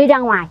chuyện thì đi ra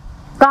ngoài.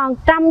 Còn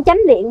trong chánh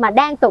điện mà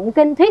đang tụng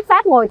kinh thuyết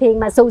pháp ngồi thiền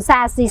mà xù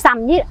xa xì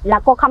xầm với là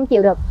cô không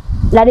chịu được,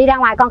 là đi ra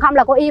ngoài. Còn không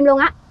là cô im luôn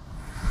á.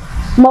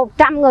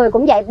 100 người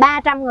cũng vậy,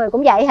 300 người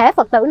cũng vậy. Hễ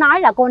Phật tử nói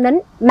là cô nín,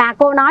 mà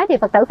cô nói thì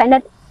Phật tử phải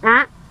nín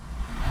đó.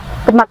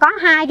 Mà có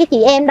hai cái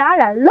chị em đó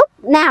là lúc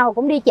nào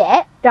cũng đi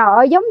trễ. Trời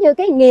ơi, giống như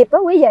cái nghiệp đó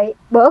quý vị.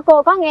 Bữa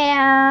cô có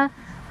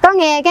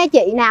nghe cái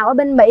chị nào ở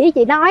bên Mỹ,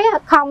 chị nói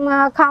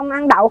không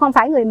ăn đậu không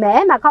phải người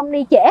Mễ, mà không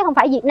đi trễ không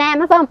phải Việt Nam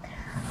á, phải không?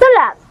 Tức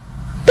là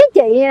cái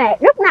chị này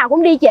lúc nào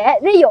cũng đi trễ.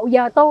 Ví dụ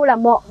giờ tu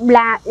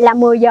là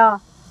 10 giờ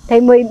thì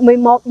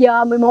 11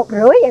 giờ 11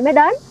 rưỡi vậy mới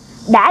đến.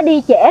 Đã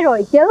đi trễ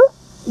rồi chứ.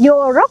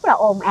 Vô rất là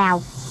ồn ào,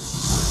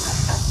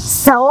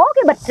 sổ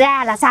cái bịch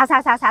ra là sao,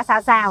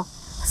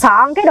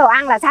 soạn cái đồ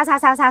ăn là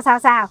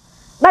sao.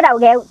 Bắt đầu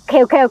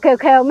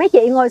khều mấy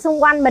chị ngồi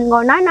xung quanh mình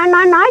ngồi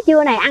nói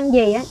trưa này ăn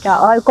gì á. Trời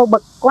ơi, cô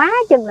bực quá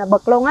chừng là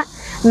bực luôn á.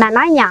 Mà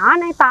nói nhỏ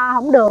nói to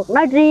không được,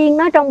 nói riêng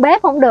nói trong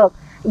bếp không được,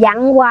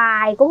 dặn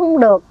hoài cũng không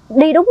được,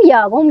 đi đúng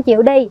giờ cũng không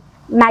chịu đi,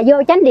 mà vô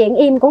chánh điện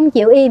im cũng không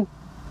chịu im.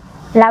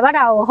 Là bắt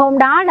đầu hôm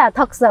đó là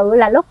thật sự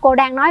là lúc cô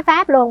đang nói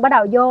pháp luôn, bắt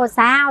đầu vô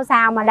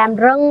sao mà làm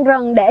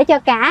rần để cho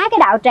cả cái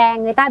đạo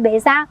tràng người ta bị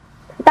sao,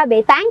 người ta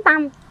bị tán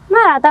tâm. Nó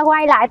là ta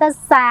quay lại ta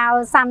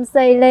xào xăm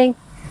xì liền.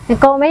 Thì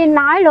cô mới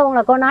nói luôn,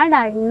 là cô nói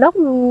là lúc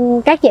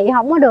các chị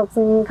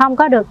không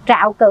có được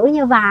trạo cử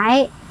như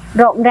vậy,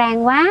 rộn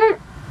ràng quá.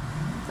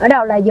 Ở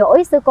đầu là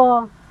dỗi sư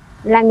cô,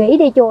 là nghỉ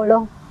đi chùa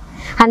luôn.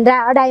 Thành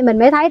ra ở đây mình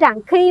mới thấy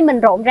rằng khi mình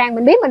rộn ràng,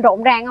 mình biết mình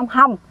rộn ràng không?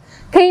 Không.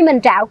 Khi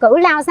mình trạo cử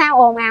lao sao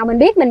ồn ào, mình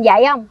biết mình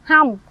vậy không?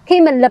 Không.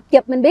 Khi mình lụp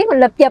chụp, mình biết mình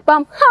lụp chụp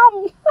không?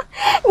 Không.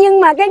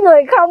 Nhưng mà cái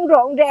người không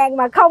rộn ràng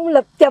mà không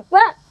lụp chụp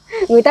á,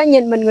 người ta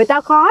nhìn mình, người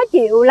ta khó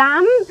chịu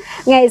lắm.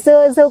 Ngày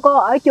xưa sư cô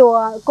ở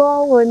chùa,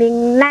 cô người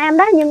miền Nam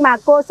đó, nhưng mà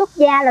cô xuất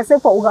gia là sư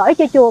phụ gửi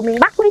cho chùa miền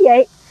Bắc quý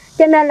vị.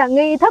 Cho nên là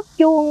nghi thức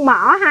chuông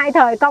mỏ hai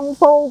thời công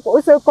phu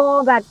của sư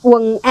cô, và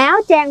quần áo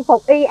trang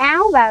phục y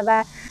áo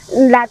và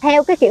là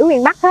theo cái kiểu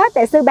miền Bắc hết.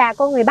 Tại sư bà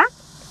cô người Bắc,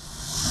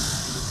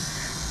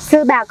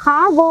 sư bà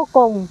khó vô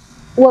cùng.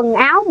 Quần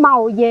áo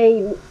màu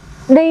gì,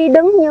 đi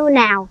đứng như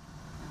nào,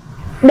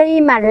 đi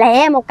mà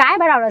lẹ một cái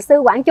bắt đầu là sư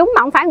quản chúng.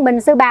 Mà không phải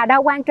mình sư bà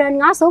đâu, quan trên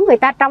ngó xuống người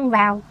ta trông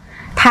vào.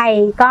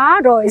 Thầy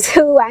có, rồi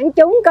sư quản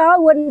chúng có,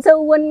 sư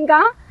huynh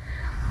có.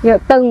 Rồi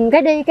từng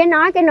cái đi cái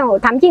nói cái nồi,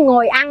 thậm chí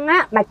ngồi ăn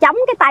á mà chống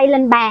cái tay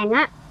lên bàn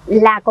á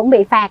là cũng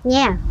bị phạt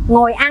nha.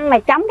 Ngồi ăn mà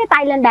chống cái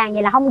tay lên bàn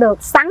vậy là không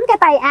được. Sắn cái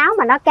tay áo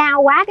mà nó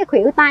cao quá cái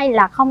khuỷu tay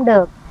là không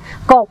được.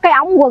 Cột cái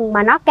ống quần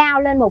mà nó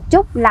cao lên một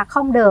chút là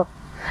không được.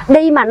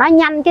 Đi mà nó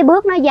nhanh, cái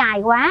bước nó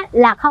dài quá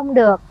là không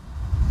được.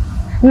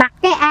 Mặc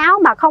cái áo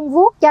mà không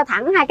vuốt cho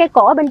thẳng hai cái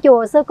cổ. Bên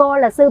chùa sư cô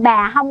là sư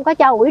bà không có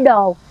cho ủi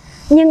đồ,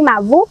 nhưng mà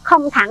vuốt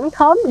không thẳng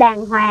thớm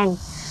đàng hoàng.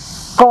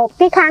 Cột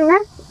cái khăn á,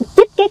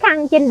 chích cái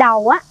khăn trên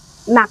đầu á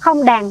mà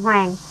không đàng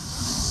hoàng.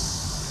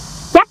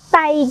 Chắp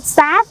tay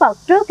xá Phật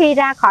trước khi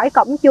ra khỏi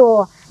cổng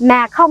chùa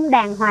mà không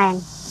đàng hoàng.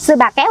 Sư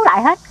bà kéo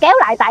lại hết, kéo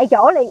lại tại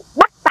chỗ liền,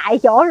 bắt tại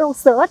chỗ luôn,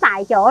 sửa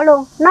tại chỗ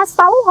luôn. Nó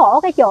xấu hổ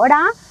cái chỗ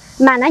đó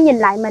mà nó nhìn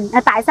lại mình.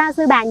 Tại sao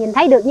sư bà nhìn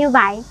thấy được như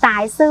vậy?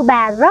 Tại sư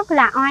bà rất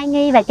là oai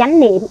nghi và chánh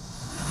niệm.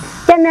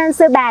 Cho nên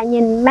sư bà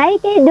nhìn mấy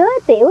cái đứa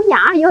tiểu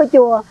nhỏ vô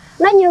chùa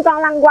nó như con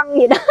lăng quăng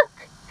gì đó.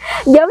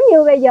 Giống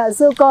như bây giờ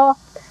sư cô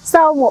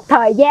sau một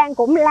thời gian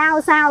cũng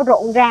lao sao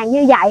rộn ràng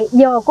như vậy,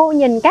 giờ cô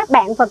nhìn các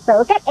bạn Phật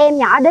tử, các em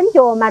nhỏ đến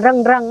chùa mà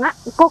rần á,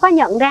 cô có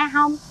nhận ra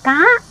không?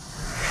 Có.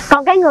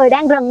 Còn cái người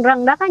đang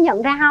rần đó có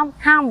nhận ra không?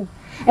 Không.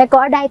 Cô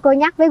ở đây cô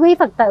nhắc với quý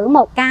Phật tử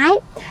một cái,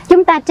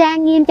 chúng ta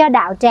trang nghiêm cho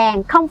đạo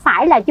tràng, không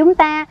phải là chúng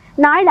ta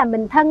nói là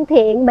mình thân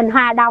thiện, mình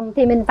hòa đồng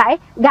thì mình phải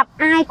gặp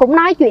ai cũng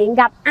nói chuyện,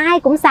 gặp ai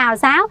cũng xào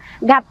xáo,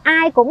 gặp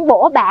ai cũng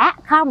bổ bả.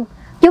 Không.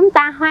 chúng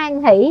ta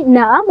hoan hỷ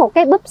nở một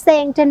cái búp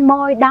sen trên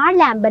môi, đó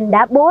là mình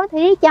đã bố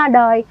thí cho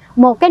đời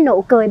một cái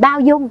nụ cười bao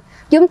dung.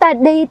 Chúng ta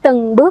đi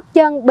từng bước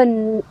chân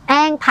bình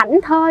an, thảnh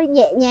thơi,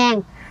 nhẹ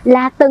nhàng,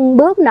 là từng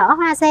bước nở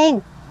hoa sen.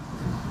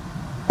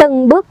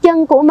 Từng bước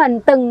chân của mình,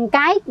 từng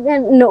cái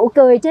nụ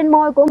cười trên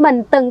môi của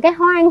mình, từng cái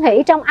hoan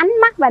hỷ trong ánh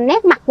mắt và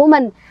nét mặt của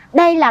mình,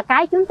 đây là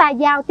cái chúng ta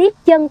giao tiếp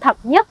chân thật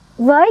nhất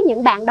với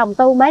những bạn đồng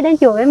tu mới đến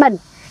chùa với mình.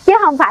 Chứ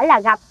không phải là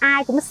gặp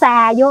ai cũng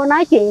xà vô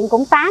nói chuyện,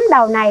 cũng tám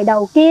đầu này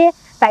đầu kia,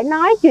 phải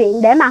nói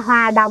chuyện để mà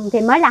hòa đồng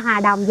thì mới là hòa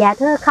đồng. Dạ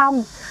thưa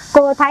không,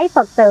 cô thấy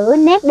Phật tử,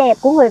 nét đẹp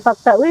của người Phật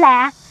tử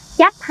là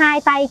chắp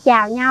hai tay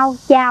chào nhau,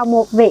 chào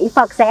một vị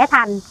Phật sẽ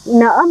thành,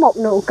 nở một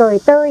nụ cười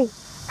tươi.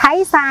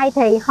 Thấy sai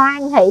thì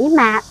hoan hỷ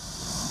mà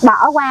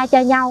bỏ qua cho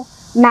nhau,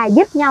 mà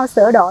giúp nhau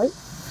sửa đổi.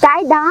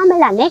 Cái đó mới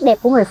là nét đẹp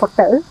của người Phật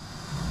tử.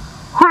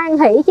 Hoan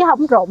hỷ chứ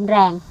không rộn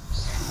ràng,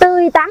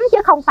 tươi tắn chứ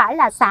không phải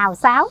là xào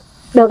xáo,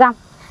 được không?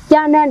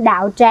 Cho nên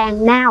đạo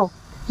tràng nào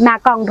mà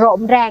còn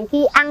rộn ràng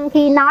khi ăn,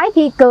 khi nói,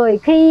 khi cười,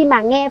 khi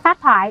mà nghe pháp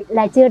thoại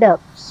là chưa được,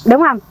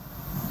 đúng không?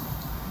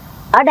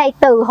 Ở đây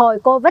từ hồi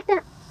Covid á,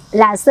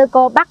 là sư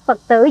cô bắt Phật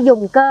tử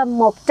dùng cơm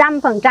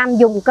 100%,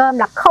 dùng cơm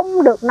là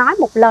không được nói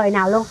một lời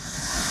nào luôn,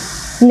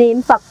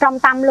 niệm Phật trong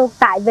tâm luôn.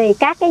 Tại vì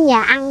các cái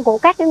nhà ăn của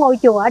các cái ngôi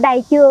chùa ở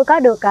đây chưa có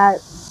được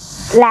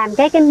làm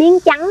cái miếng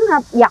trắng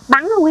giọt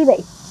bắn đó quý vị.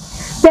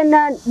 Cho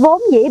nên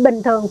vốn dĩ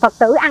bình thường Phật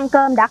tử ăn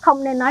cơm đã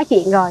không nên nói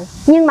chuyện rồi,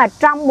 nhưng mà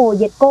trong mùa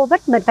dịch Covid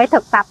mình phải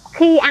thực tập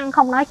khi ăn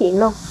không nói chuyện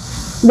luôn.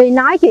 Vì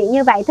nói chuyện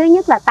như vậy, thứ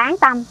nhất là tán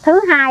tâm, thứ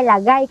hai là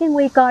gây cái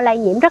nguy cơ lây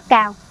nhiễm rất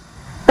cao.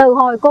 Từ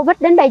hồi Covid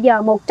đến bây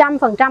giờ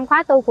 100%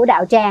 khóa tu của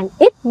đạo tràng,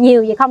 ít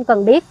nhiều gì không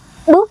cần biết,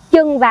 bước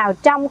chân vào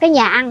trong cái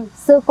nhà ăn,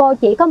 sư cô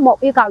chỉ có một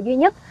yêu cầu duy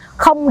nhất,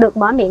 không được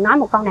mở miệng nói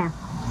một câu nào.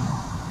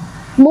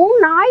 Muốn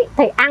nói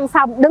thì ăn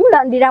xong đứng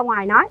lên đi ra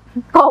ngoài nói,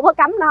 cô có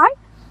cấm nói.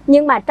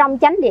 Nhưng mà trong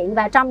chánh điện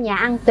và trong nhà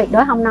ăn tuyệt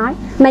đối không nói.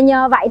 Mà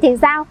nhờ vậy thì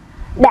sao?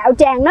 Đạo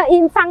tràng nó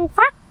im phăng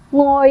phắc,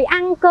 ngồi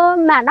ăn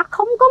cơm mà nó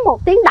không có một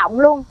tiếng động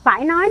luôn.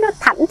 Phải nói nó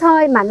thảnh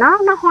thơi mà nó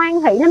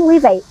hoan hỷ lắm quý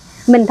vị.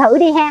 Mình thử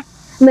đi ha.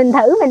 Mình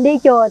thử, mình đi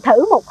chùa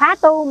thử một khóa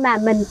tu mà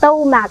mình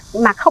tu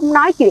mà không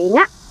nói chuyện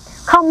á,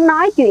 không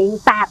nói chuyện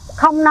tạp,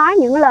 không nói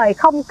những lời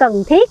không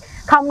cần thiết,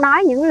 không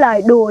nói những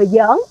lời đùa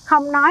giỡn,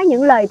 không nói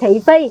những lời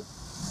thị phi.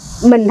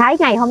 Mình thấy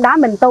ngày hôm đó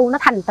mình tu nó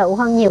thành tựu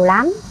hơn nhiều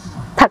lắm.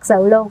 Thật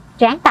sự luôn,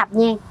 ráng tập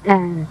nha.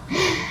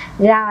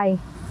 Rồi,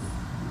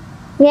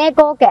 nghe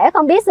cô kể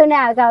không biết sư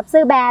nào gặp sư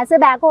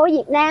bà cô ở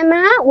Việt Nam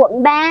á,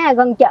 quận 3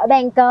 gần chợ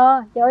Bàn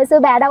Cờ. Trời ơi, sư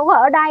bà đâu có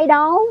ở đây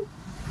đâu.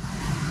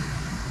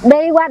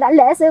 Đi qua đảnh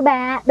lễ sư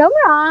bà, đúng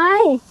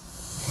rồi.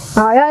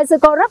 Trời ơi, sư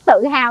cô rất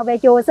tự hào về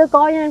chùa sư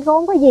cô, nên cô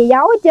không có gì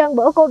giấu hết trơn.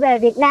 Bữa cô về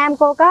Việt Nam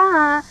cô có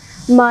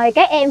mời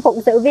các em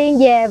phụng sự viên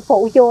về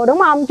phụ chùa, đúng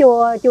không?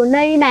 Chùa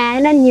Ni mà,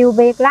 nên nhiều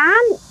việc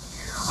lắm.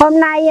 Hôm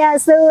nay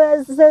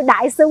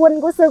đại sư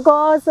huynh của sư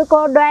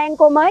cô Đoan,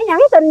 cô mới nhắn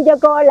tin cho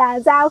cô là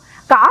sao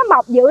cỏ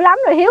mọc dữ lắm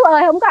rồi Hiếu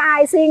ơi, không có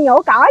ai xuyên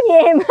nhổ cỏ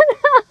với em.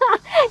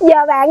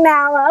 Giờ bạn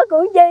nào ở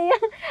Củ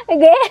Chi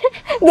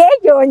ghé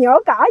chùa nhổ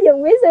cỏ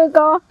dùng với sư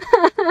cô.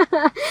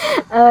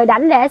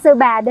 Đảnh lễ sư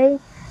bà đi.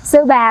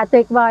 Sư bà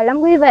tuyệt vời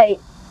lắm quý vị.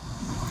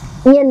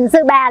 Nhìn sư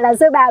bà là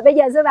sư bà bây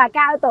giờ sư bà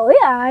cao tuổi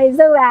rồi,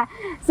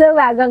 sư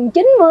bà gần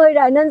 90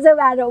 rồi nên sư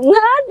bà rụng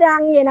hết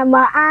răng vậy nè,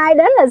 mà ai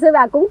đến là sư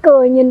bà cũng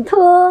cười, nhìn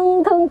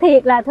thương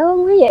thiệt là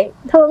thương quý vị,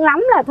 thương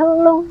lắm là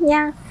thương luôn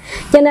nha.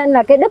 Cho nên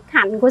là cái đức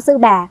hạnh của sư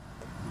bà,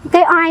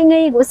 cái oai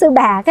nghi của sư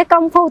bà, cái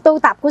công phu tu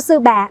tập của sư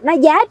bà nó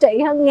giá trị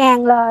hơn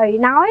ngàn lời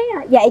nói.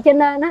 Vậy cho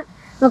nên á,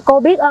 cô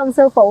biết ơn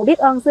sư phụ, biết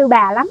ơn sư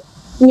bà lắm.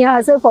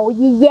 Nhờ sư phụ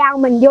giao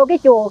mình vô cái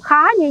chùa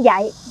khó như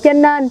vậy, cho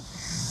nên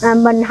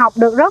mình học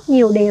được rất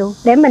nhiều điều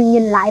để mình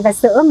nhìn lại và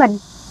sửa mình.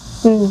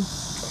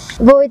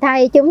 Vui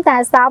thay chúng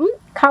ta sống,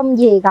 không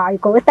gì gọi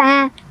của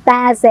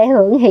ta sẽ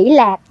hưởng hỷ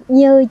lạc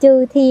như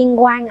chư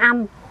thiên quan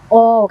âm.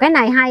 Ồ, cái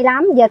này hay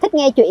lắm, giờ thích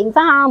nghe chuyện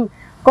phải không?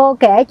 Cô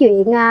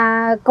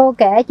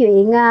kể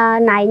chuyện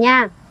này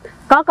nha.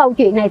 Có câu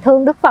chuyện này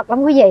thương Đức Phật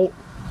lắm quý vị.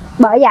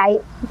 Bởi vậy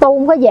tu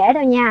không có dễ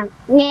đâu nha.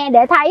 Nghe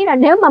để thấy là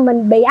nếu mà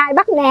mình bị ai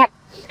bắt nạt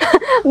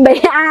bị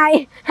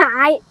ai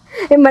hại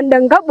thì mình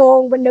đừng có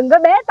buồn, mình đừng có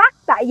bế tắc.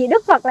 Tại vì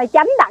Đức Phật là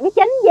chánh đẳng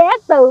chánh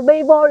giác từ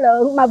bi vô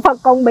lượng, mà Phật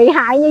còn bị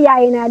hại như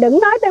vậy nè, đừng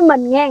nói tới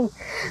mình nghe.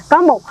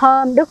 Có một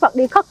hôm Đức Phật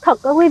đi khất thực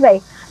đó quý vị.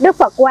 Đức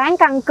Phật quán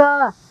căn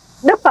cơ.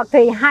 Đức Phật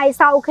thì hay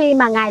sau khi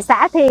mà Ngài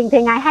xả thiền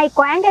thì Ngài hay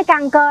quán cái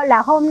căn cơ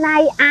là hôm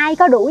nay ai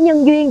có đủ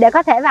nhân duyên để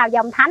có thể vào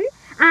dòng thánh,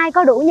 ai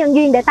có đủ nhân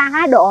duyên để ta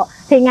hóa độ.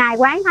 Thì Ngài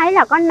quán thấy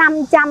là có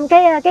 500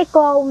 cái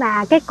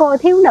cô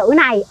thiếu nữ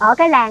này ở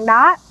cái làng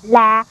đó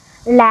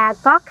là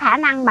có khả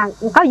năng mà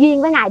có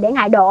duyên với Ngài để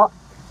Ngài độ.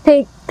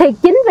 Thì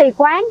chính vì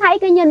quán thấy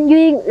cái nhân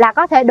duyên là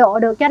có thể độ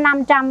được cho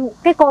 500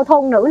 cái cô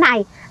thôn nữ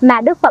này,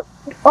 mà Đức Phật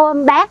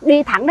ôm bát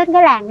đi thẳng đến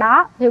cái làng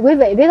đó. Thì quý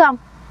vị biết không,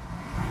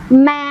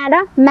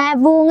 ma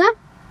vương á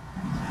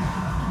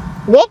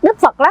ghét Đức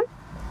Phật lắm.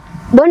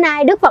 Bữa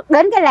nay Đức Phật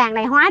đến cái làng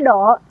này hóa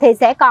độ thì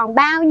sẽ còn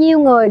bao nhiêu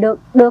người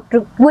được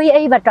quy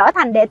y và trở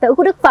thành đệ tử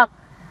của Đức Phật.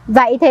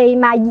 Vậy thì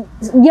mà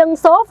dân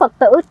số Phật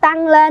tử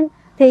tăng lên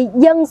thì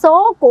dân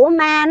số của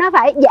ma nó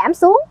phải giảm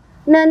xuống.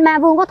 Nên ma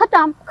vương có thích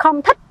không?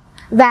 Không thích.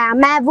 Và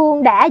ma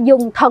vương đã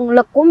dùng thần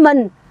lực của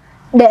mình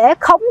để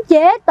khống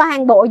chế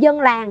toàn bộ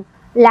dân làng,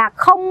 là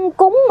không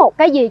cúng một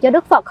cái gì cho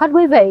Đức Phật hết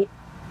quý vị.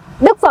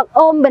 Đức Phật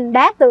ôm bình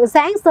bát từ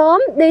sáng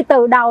sớm đi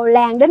từ đầu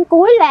làng đến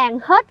cuối làng,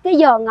 hết cái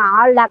giờ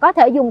ngọ là có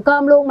thể dùng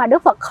cơm luôn, mà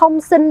Đức Phật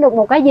không xin được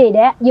một cái gì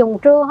để dùng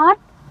trưa hết.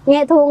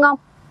 Nghe thương không?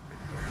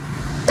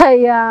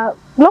 Thì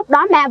lúc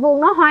đó ma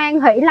vương nó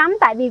hoan hỷ lắm,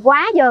 tại vì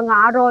quá giờ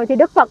ngọ rồi thì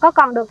Đức Phật có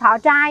còn được thọ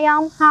trai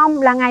không?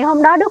 Không, là ngày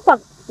hôm đó Đức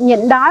Phật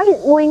nhịn đói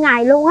nguyên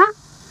ngày luôn á.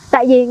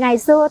 Tại vì ngày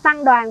xưa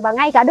tăng đoàn và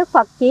ngay cả Đức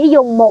Phật chỉ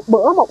dùng một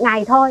bữa một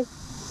ngày thôi.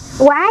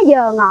 Quá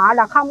giờ ngọ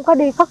là không có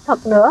đi khất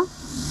thực nữa.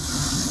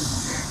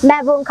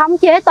 Ma vương khống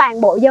chế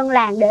toàn bộ dân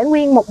làng để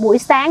nguyên một buổi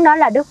sáng đó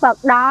là Đức Phật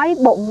đói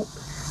bụng.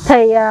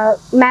 Thì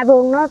ma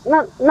vương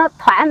nó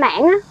thỏa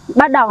mãn á,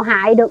 bắt đầu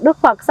hại được Đức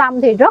Phật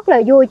xong thì rất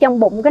là vui trong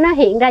bụng. Cái nó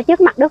hiện ra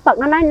trước mặt Đức Phật,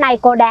 nó nói: này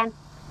cô đàn,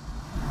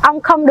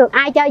 ông không được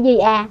ai cho gì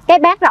à? Cái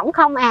bát rỗng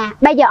không à?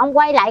 Bây giờ ông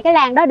quay lại cái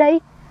làng đó đi.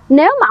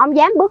 Nếu mà ông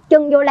dám bước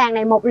chân vô làng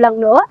này một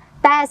lần nữa,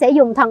 ta sẽ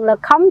dùng thần lực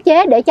khống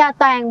chế để cho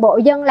toàn bộ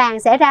dân làng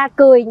sẽ ra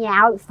cười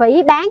nhạo,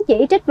 phỉ báng,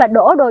 chỉ trích và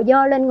đổ đồ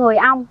dơ lên người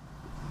ông.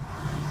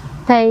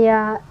 Thì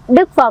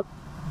Đức Phật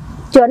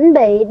chuẩn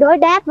bị đối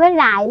đáp với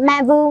lại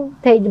ma vương.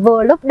 Thì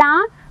vừa lúc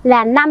đó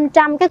là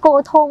 500 cái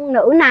cô thôn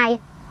nữ này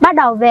bắt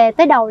đầu về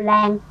tới đầu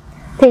làng.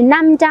 Thì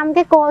 500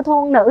 cái cô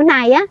thôn nữ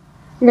này á,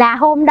 là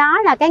hôm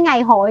đó là cái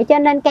ngày hội, cho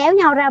nên kéo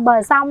nhau ra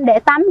bờ sông để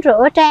tắm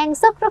rửa, trang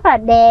sức rất là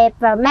đẹp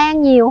và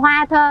mang nhiều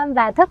hoa thơm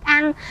và thức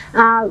ăn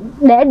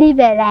để đi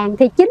về làng.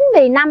 Thì chính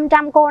vì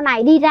 500 cô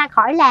này đi ra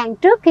khỏi làng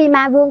trước khi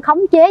ma vương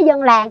khống chế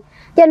dân làng,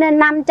 cho nên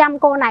 500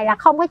 cô này là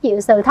không có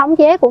chịu sự thống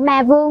chế của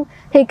ma vương.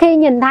 Thì khi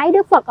nhìn thấy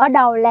Đức Phật ở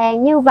đầu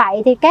làng như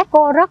vậy thì các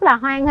cô rất là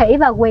hoan hỷ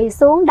và quỳ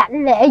xuống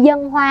đảnh lễ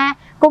dâng hoa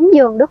cúng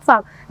dường Đức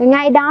Phật.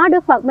 Ngay đó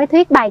Đức Phật mới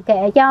thuyết bài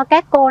kệ cho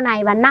các cô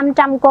này, và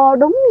 500 cô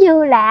đúng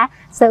như là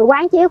sự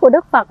quán chiếu của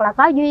Đức Phật là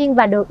có duyên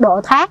và được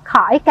độ thoát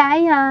khỏi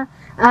cái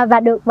và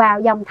được vào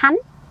dòng thánh.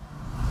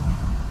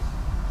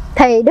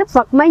 Thì Đức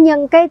Phật mới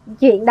nhân cái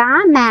chuyện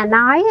đó mà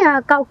nói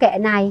câu kệ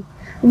này: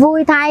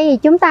 vui thay,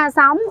 chúng ta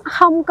sống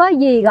không có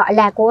gì gọi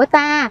là của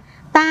ta,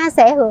 ta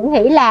sẽ hưởng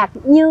hỷ lạc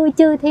như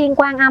chư thiên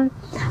quan âm.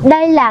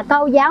 Đây là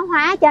câu giáo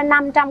hóa cho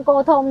 500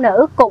 cô thôn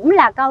nữ, cũng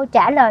là câu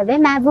trả lời với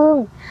ma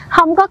vương.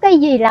 Không có cái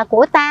gì là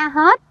của ta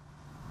hết,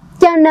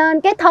 cho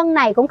nên cái thân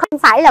này cũng không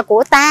phải là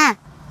của ta.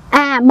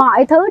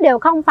 Mọi thứ đều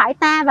không phải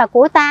ta và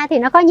của ta thì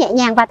nó có nhẹ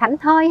nhàng và thảnh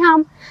thơi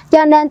không?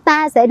 Cho nên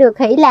ta sẽ được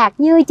hỷ lạc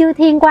như chư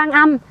thiên quan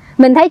âm.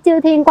 Mình thấy chư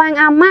thiên quan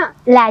âm á,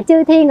 là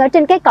chư thiên ở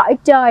trên cái cõi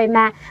trời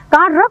mà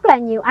có rất là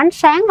nhiều ánh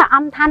sáng và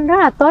âm thanh rất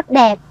là tốt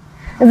đẹp.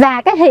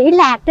 Và cái hỷ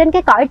lạc trên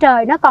cái cõi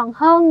trời nó còn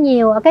hơn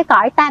nhiều ở cái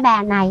cõi ta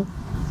bà này.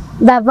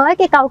 Và với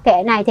cái câu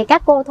kệ này thì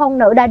các cô thôn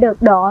nữ đã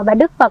được độ, và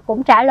Đức Phật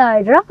cũng trả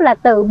lời rất là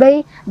từ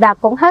bi và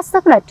cũng hết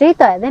sức là trí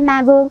tuệ với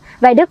ma vương.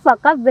 Vậy Đức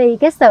Phật có vì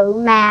cái sự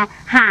mà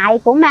hại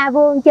của ma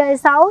vương, chơi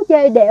xấu,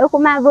 chơi đểu của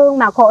ma vương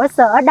mà khổ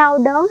sở, đau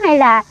đớn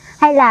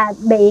hay là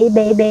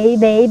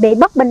bị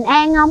bất bình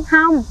an không?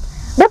 Không.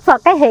 Đức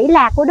Phật, cái hỷ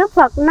lạc của Đức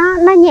Phật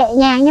nó nhẹ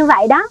nhàng như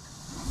vậy đó.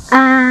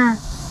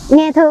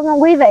 Nghe thương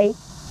không quý vị?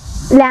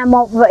 Là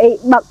một vị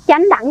bậc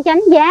chánh đẳng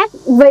chánh giác,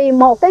 vì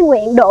một cái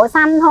nguyện độ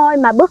sanh thôi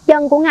mà bước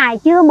chân của Ngài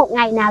chưa một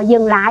ngày nào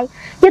dừng lại.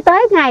 Chứ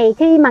tới ngày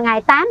khi mà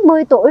Ngài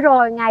 80 tuổi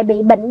rồi, Ngài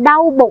bị bệnh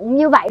đau bụng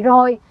như vậy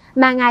rồi,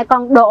 mà Ngài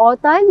còn độ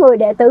tới người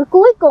đệ tử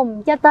cuối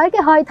cùng, cho tới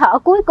cái hơi thở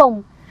cuối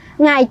cùng.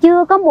 Ngài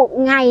chưa có một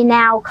ngày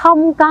nào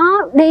không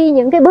có đi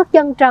những cái bước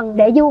chân trần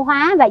để du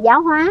hóa và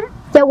giáo hóa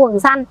cho quần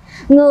sanh.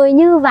 Người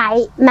như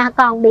vậy mà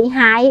còn bị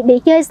hại, bị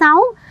chơi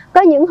xấu,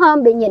 có những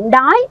hôm bị nhịn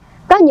đói,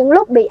 có những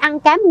lúc bị ăn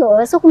cám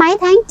ngựa suốt mấy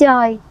tháng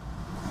trời.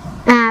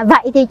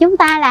 Vậy thì chúng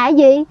ta là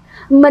gì?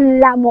 Mình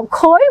là một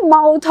khối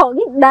mâu thuẫn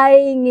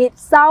đầy nghiệp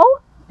xấu,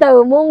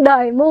 từ muôn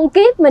đời muôn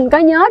kiếp mình có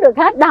nhớ được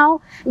hết đâu.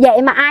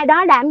 Vậy mà ai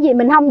đó làm gì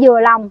mình không vừa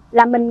lòng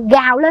là mình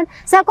gào lên: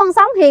 sao con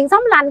sống hiền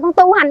sống lành, con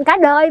tu hành cả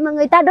đời mà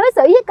người ta đối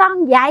xử với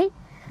con vậy?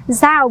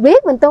 Sao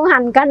biết mình tu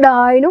hành cả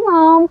đời, đúng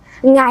không?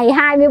 Ngày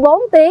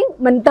 24 tiếng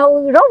mình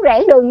tu rốt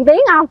rẽn đường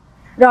tiếng không?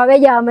 Rồi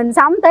bây giờ mình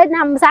sống tới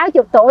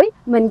 50-60 tuổi,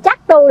 mình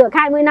chắc tu được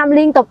 20 năm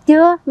liên tục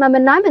chưa? Mà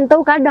mình nói mình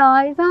tu cả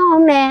đời, phải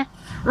không nè?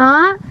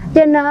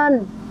 Cho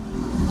nên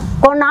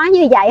cô nói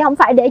như vậy không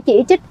phải để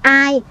chỉ trích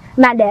ai,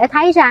 mà để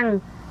thấy rằng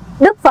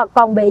Đức Phật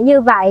còn bị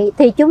như vậy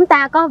thì chúng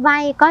ta có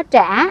vay có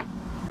trả.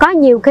 Có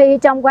nhiều khi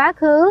trong quá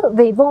khứ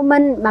vì vô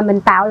minh mà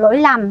mình tạo lỗi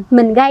lầm,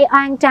 mình gây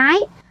oan trái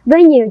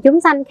với nhiều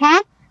chúng sanh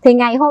khác, thì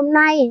ngày hôm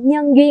nay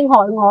nhân duyên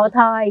hội ngộ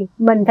thời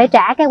mình phải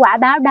trả cái quả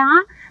báo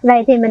đó.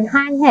 Vậy thì mình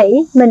hoan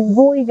hỷ, mình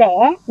vui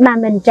vẻ mà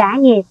mình trả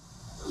nghiệp.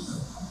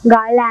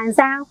 Gọi là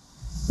sao?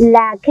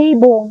 Là khi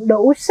buồn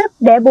đủ sức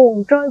để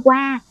buồn trôi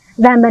qua,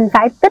 và mình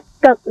phải tích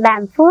cực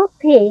làm phước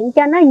thiện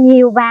cho nó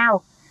nhiều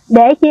vào.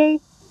 Để chi?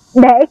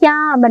 Để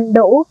cho mình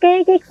đủ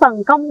cái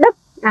phần công đức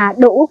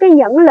đủ cái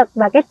nhẫn lực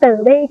và cái từ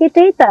bi, cái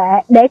trí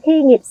tuệ để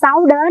khi nghiệp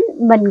xấu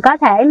đến mình có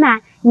thể mà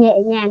nhẹ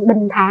nhàng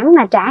bình thản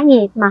mà trả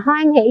nghiệp, mà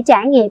hoan hỷ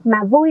trả nghiệp,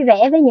 mà vui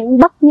vẻ với những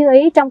bất như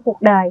ý trong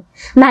cuộc đời.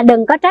 Mà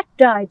đừng có trách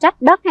trời, trách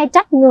đất hay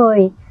trách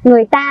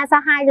người ta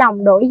sao hai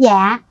lòng đổi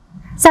dạ,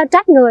 sao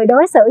trách người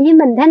đối xử với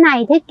mình thế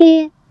này thế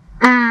kia.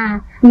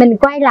 Mình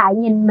quay lại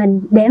nhìn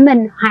mình để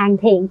mình hoàn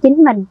thiện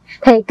chính mình,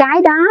 thì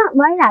cái đó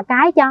mới là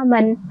cái cho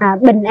mình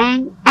bình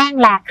an, an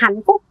lạc,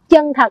 hạnh phúc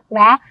chân thật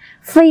và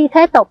phi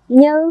thế tục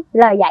như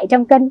lời dạy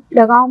trong kinh,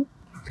 được không?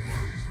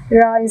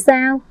 Rồi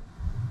sao?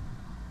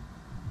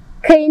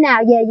 Khi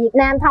nào về Việt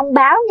Nam thông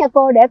báo nha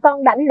cô, để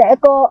con đảnh lễ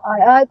cô.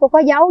 Ơi cô có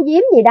giấu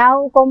giếm gì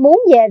đâu, cô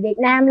muốn về Việt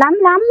Nam lắm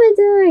ấy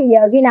chứ, giờ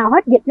khi nào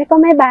hết dịch mới có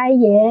máy bay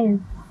về.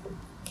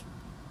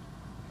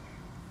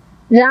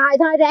 Rồi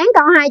thôi ráng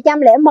câu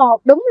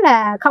 201. Đúng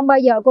là không bao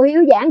giờ cô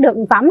Hiếu giảng được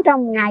phẩm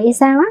trong một ngày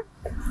sao á.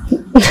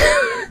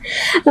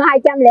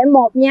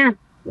 201 nha.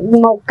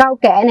 Một câu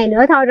kệ này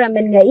nữa thôi rồi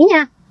mình nghỉ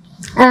nha.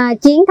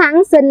 Chiến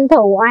thắng sinh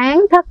thù oán,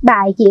 thất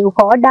bại chịu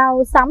khổ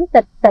đau, sống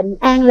tịch tịnh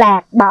an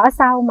lạc, bỏ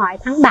sau mọi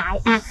thắng bại.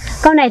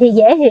 Câu này thì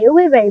dễ hiểu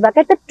quý vị, và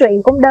cái tích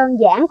truyện cũng đơn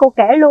giản, cô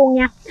kể luôn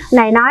nha.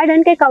 Này nói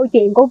đến cái câu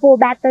chuyện của vua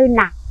Ba Tư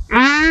Nặc.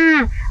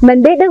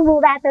 Mình biết đức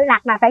vua Ba Tư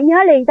Nặc là phải nhớ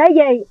liền tới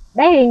gì?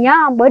 Bé Hiền nhớ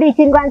không? Bữa đi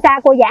xin quan xa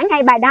cô giảng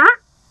ngay bài đó.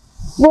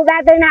 Vua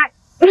Ba Tư Nặc.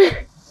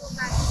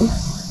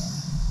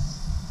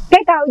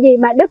 Cái câu gì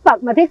mà Đức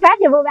Phật mà thuyết pháp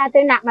cho vua Ba Tư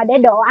Nặc mà để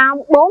độ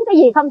ông? 4 cái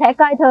gì không thể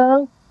coi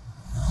thường?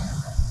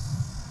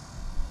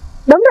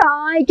 Đúng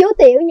rồi, chú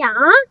tiểu nhỏ,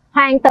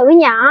 hoàng tử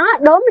nhỏ,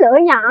 đốm lửa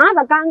nhỏ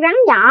và con rắn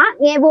nhỏ.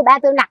 Nghe vua Ba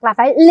Tư Nặc là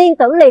phải liên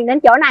tưởng liền đến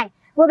chỗ này.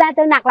 Vua Ba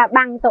Tư Nặc là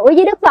bằng tuổi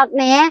với Đức Phật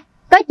nè.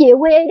 Có chịu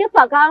quy y Đức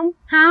Phật không?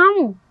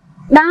 Không.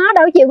 Đó,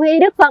 đâu chịu quy y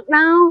Đức Phật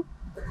đâu.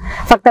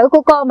 Phật tử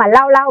của cô mà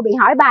lâu lâu bị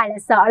hỏi bài là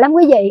sợ lắm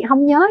quý vị,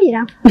 không nhớ gì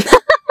đâu.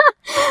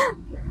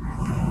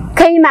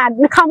 Khi mà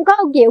không có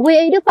chịu quy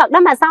y Đức Phật đó,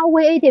 mà sau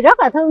quy y thì rất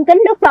là thương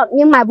kính Đức Phật.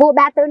 Nhưng mà vua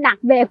Ba Tư Nặc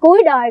về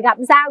cuối đời gặp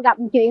sao? Gặp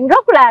chuyện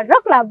rất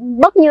là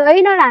bất như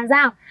ý. Đó là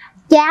sao?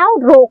 Cháu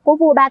ruột của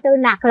vua Ba Tư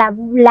Nặc là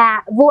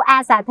vua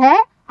A Xà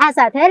Thế. A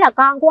Xà Thế là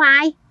con của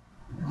ai?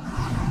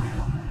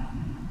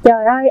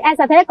 Trời ơi, A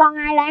Xà Thế con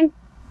ai Lan?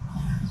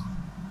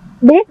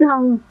 Biết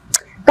không?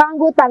 Con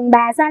vua Tần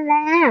Bà Sa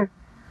La.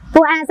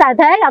 Vua A Xà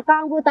Thế là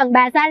con vua Tần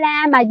Bà Sa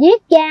La mà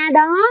giết cha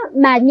đó,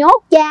 mà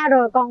nhốt cha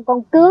rồi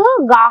còn cứa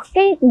gọt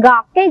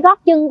cái gót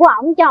chân của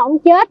ổng cho ổng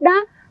chết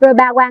đó. Rồi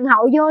bà hoàng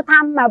hậu vô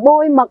thăm mà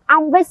bôi mật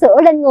ong với sữa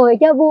lên người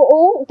cho vua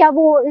uống, cho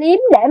vua liếm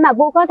để mà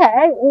vua có thể,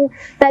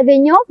 tại vì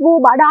nhốt vua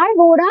bỏ đói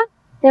vua đó.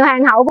 Thì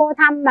hoàng hậu vô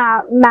thăm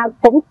mà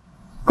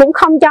cũng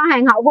không cho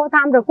hoàng hậu vô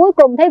thăm, rồi cuối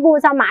cùng thấy vua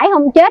sao mãi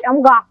không chết,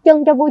 ổng gọt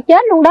chân cho vua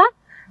chết luôn đó.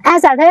 A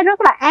Xà Thế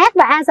rất là ác,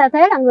 và A Xà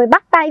Thế là người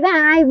bắt tay với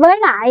ai? Với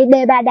lại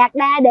Đề Bà Đạt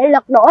Đa để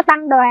lật đổ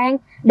tăng đoàn,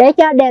 để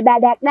cho Đề Bà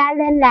Đạt Đa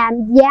lên làm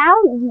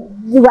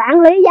quản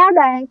lý giáo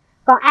đoàn.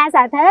 Còn A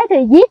Xà Thế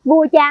thì giết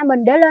vua cha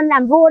mình để lên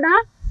làm vua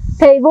đó.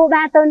 Thì vua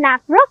Ba Tư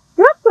Nặc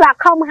rất là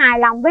không hài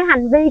lòng với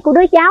hành vi của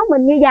đứa cháu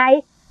mình như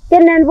vậy. Cho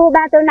nên vua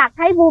Ba Tư Nặc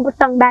thấy vua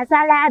Tần Bà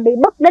Sa La bị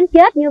bức đến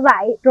chết như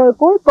vậy, rồi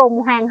cuối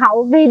cùng hoàng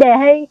hậu Vi Đề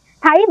Hy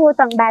thấy vua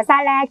Tần Bà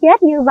Sa La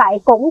chết như vậy,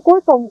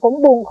 cuối cùng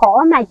cũng buồn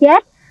khổ mà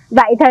chết.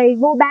 Vậy thì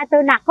vua Ba Tư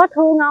Nặc có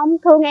thương không?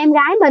 Thương em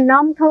gái mình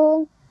không?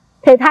 Thương.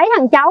 Thì thấy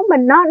thằng cháu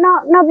mình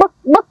nó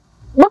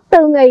bất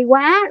tư nghì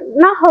quá,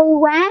 nó hư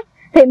quá,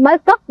 thì mới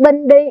cất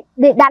binh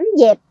đi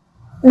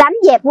đánh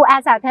dẹp vua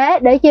A Xà Thế.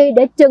 Để chi?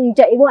 Để trừng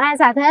trị vua A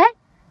Xà Thế.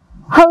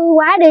 Hư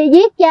quá đi,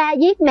 giết cha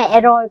giết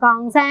mẹ rồi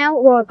còn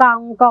sao? Rồi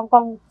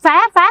còn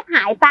phá pháp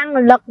hại tăng,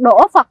 lật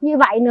đổ Phật như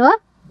vậy nữa.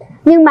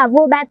 Nhưng mà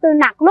vua Ba Tư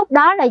Nặc lúc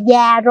đó là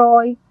già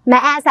rồi, mà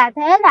A Xà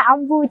Thế là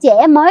ông vua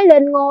trẻ mới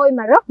lên ngôi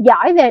mà rất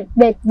giỏi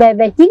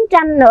về chiến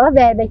tranh nữa,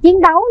 về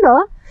chiến đấu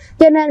nữa.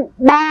 Cho nên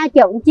 3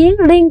 trận chiến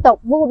liên tục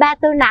vua Ba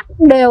Tư Nặc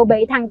đều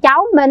bị thằng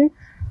cháu mình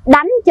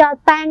đánh cho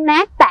tan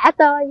nát tả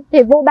tơi.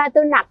 Thì vua Ba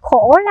Tư Nặc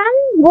khổ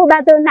lắm. Vua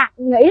Ba Tư Nặc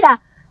nghĩ là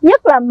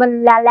nhất là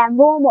mình là làm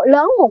vua một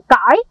lớn một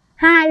cõi,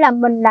 hai là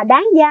mình là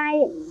đáng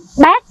dai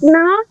bác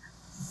nó,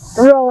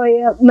 rồi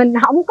mình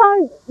không có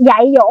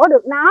dạy dỗ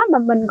được nó mà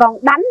mình còn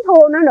đánh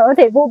thua nó nữa.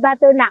 Thì vua Ba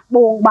Tư Nặc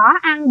buồn, bỏ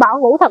ăn bỏ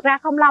ngủ. Thật ra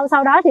không lâu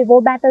sau đó thì vua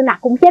Ba Tư Nặc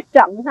cũng chết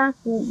trận ha.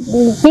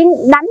 Chiến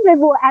đánh với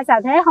vua A Xà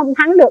Thế không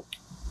thắng được.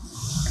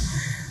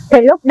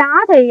 Thì lúc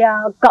đó thì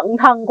cận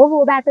thần của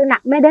vua Ba Tư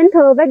Nặc mới đến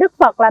thưa với Đức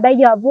Phật là bây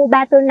giờ vua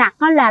Ba Tư Nặc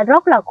nó là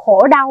rất là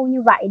khổ đau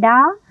như vậy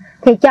đó,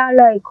 thì cho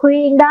lời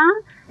khuyên đó.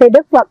 Thì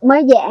Đức Phật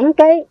mới giảng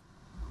cái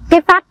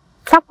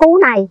pháp cú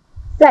này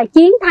là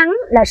chiến thắng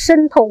là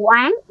sinh thù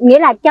oán. Nghĩa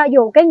là cho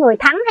dù cái người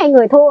thắng hay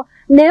người thua,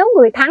 nếu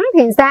người thắng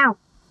thì sao?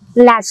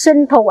 Là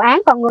sinh thù oán.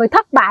 Còn người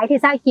thất bại thì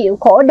sao? Chịu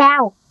khổ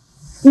đau.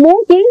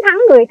 Muốn chiến thắng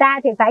người ta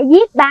thì phải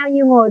giết bao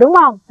nhiêu người, đúng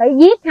không? Phải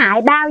giết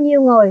hại bao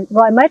nhiêu người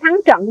rồi mới thắng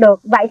trận được.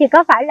 Vậy thì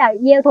có phải là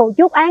gieo thù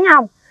chuốc oán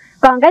không?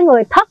 Còn cái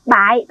người thất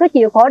bại có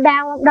chịu khổ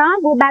đau không? Đó,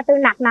 vua Ba Tư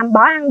Nặc nằm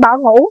bỏ ăn bỏ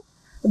ngủ.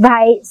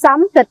 Vậy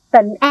sống tịch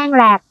tịnh an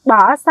lạc,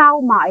 bỏ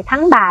sau mọi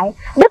thắng bại.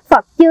 Đức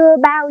Phật chưa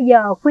bao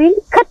giờ khuyến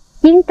khích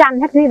chiến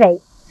tranh hết quý vị.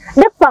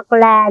 Đức Phật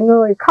là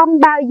người không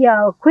bao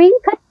giờ khuyến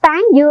khích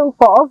tán dương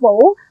cổ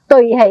vũ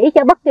tùy hỷ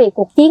cho bất kỳ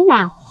cuộc chiến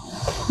nào.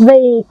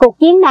 Vì cuộc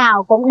chiến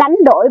nào cũng đánh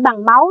đổi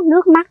bằng máu,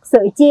 nước mắt, sự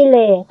chia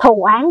lìa,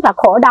 thù oán và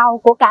khổ đau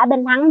của cả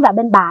bên thắng và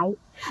bên bại.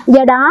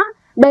 Do đó,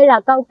 đây là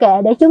câu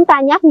kệ để chúng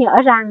ta nhắc nhở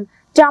rằng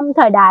trong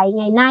thời đại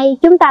ngày nay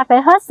chúng ta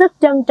phải hết sức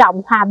trân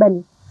trọng hòa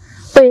bình.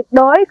 Tuyệt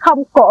đối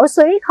không cổ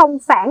suý, không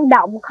phản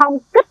động, không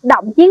kích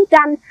động chiến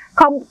tranh,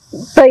 không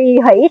tùy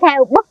hỷ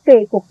theo bất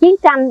kỳ cuộc chiến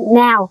tranh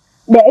nào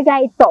để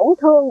gây tổn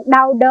thương,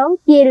 đau đớn,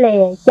 chia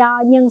lìa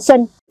cho nhân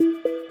sinh.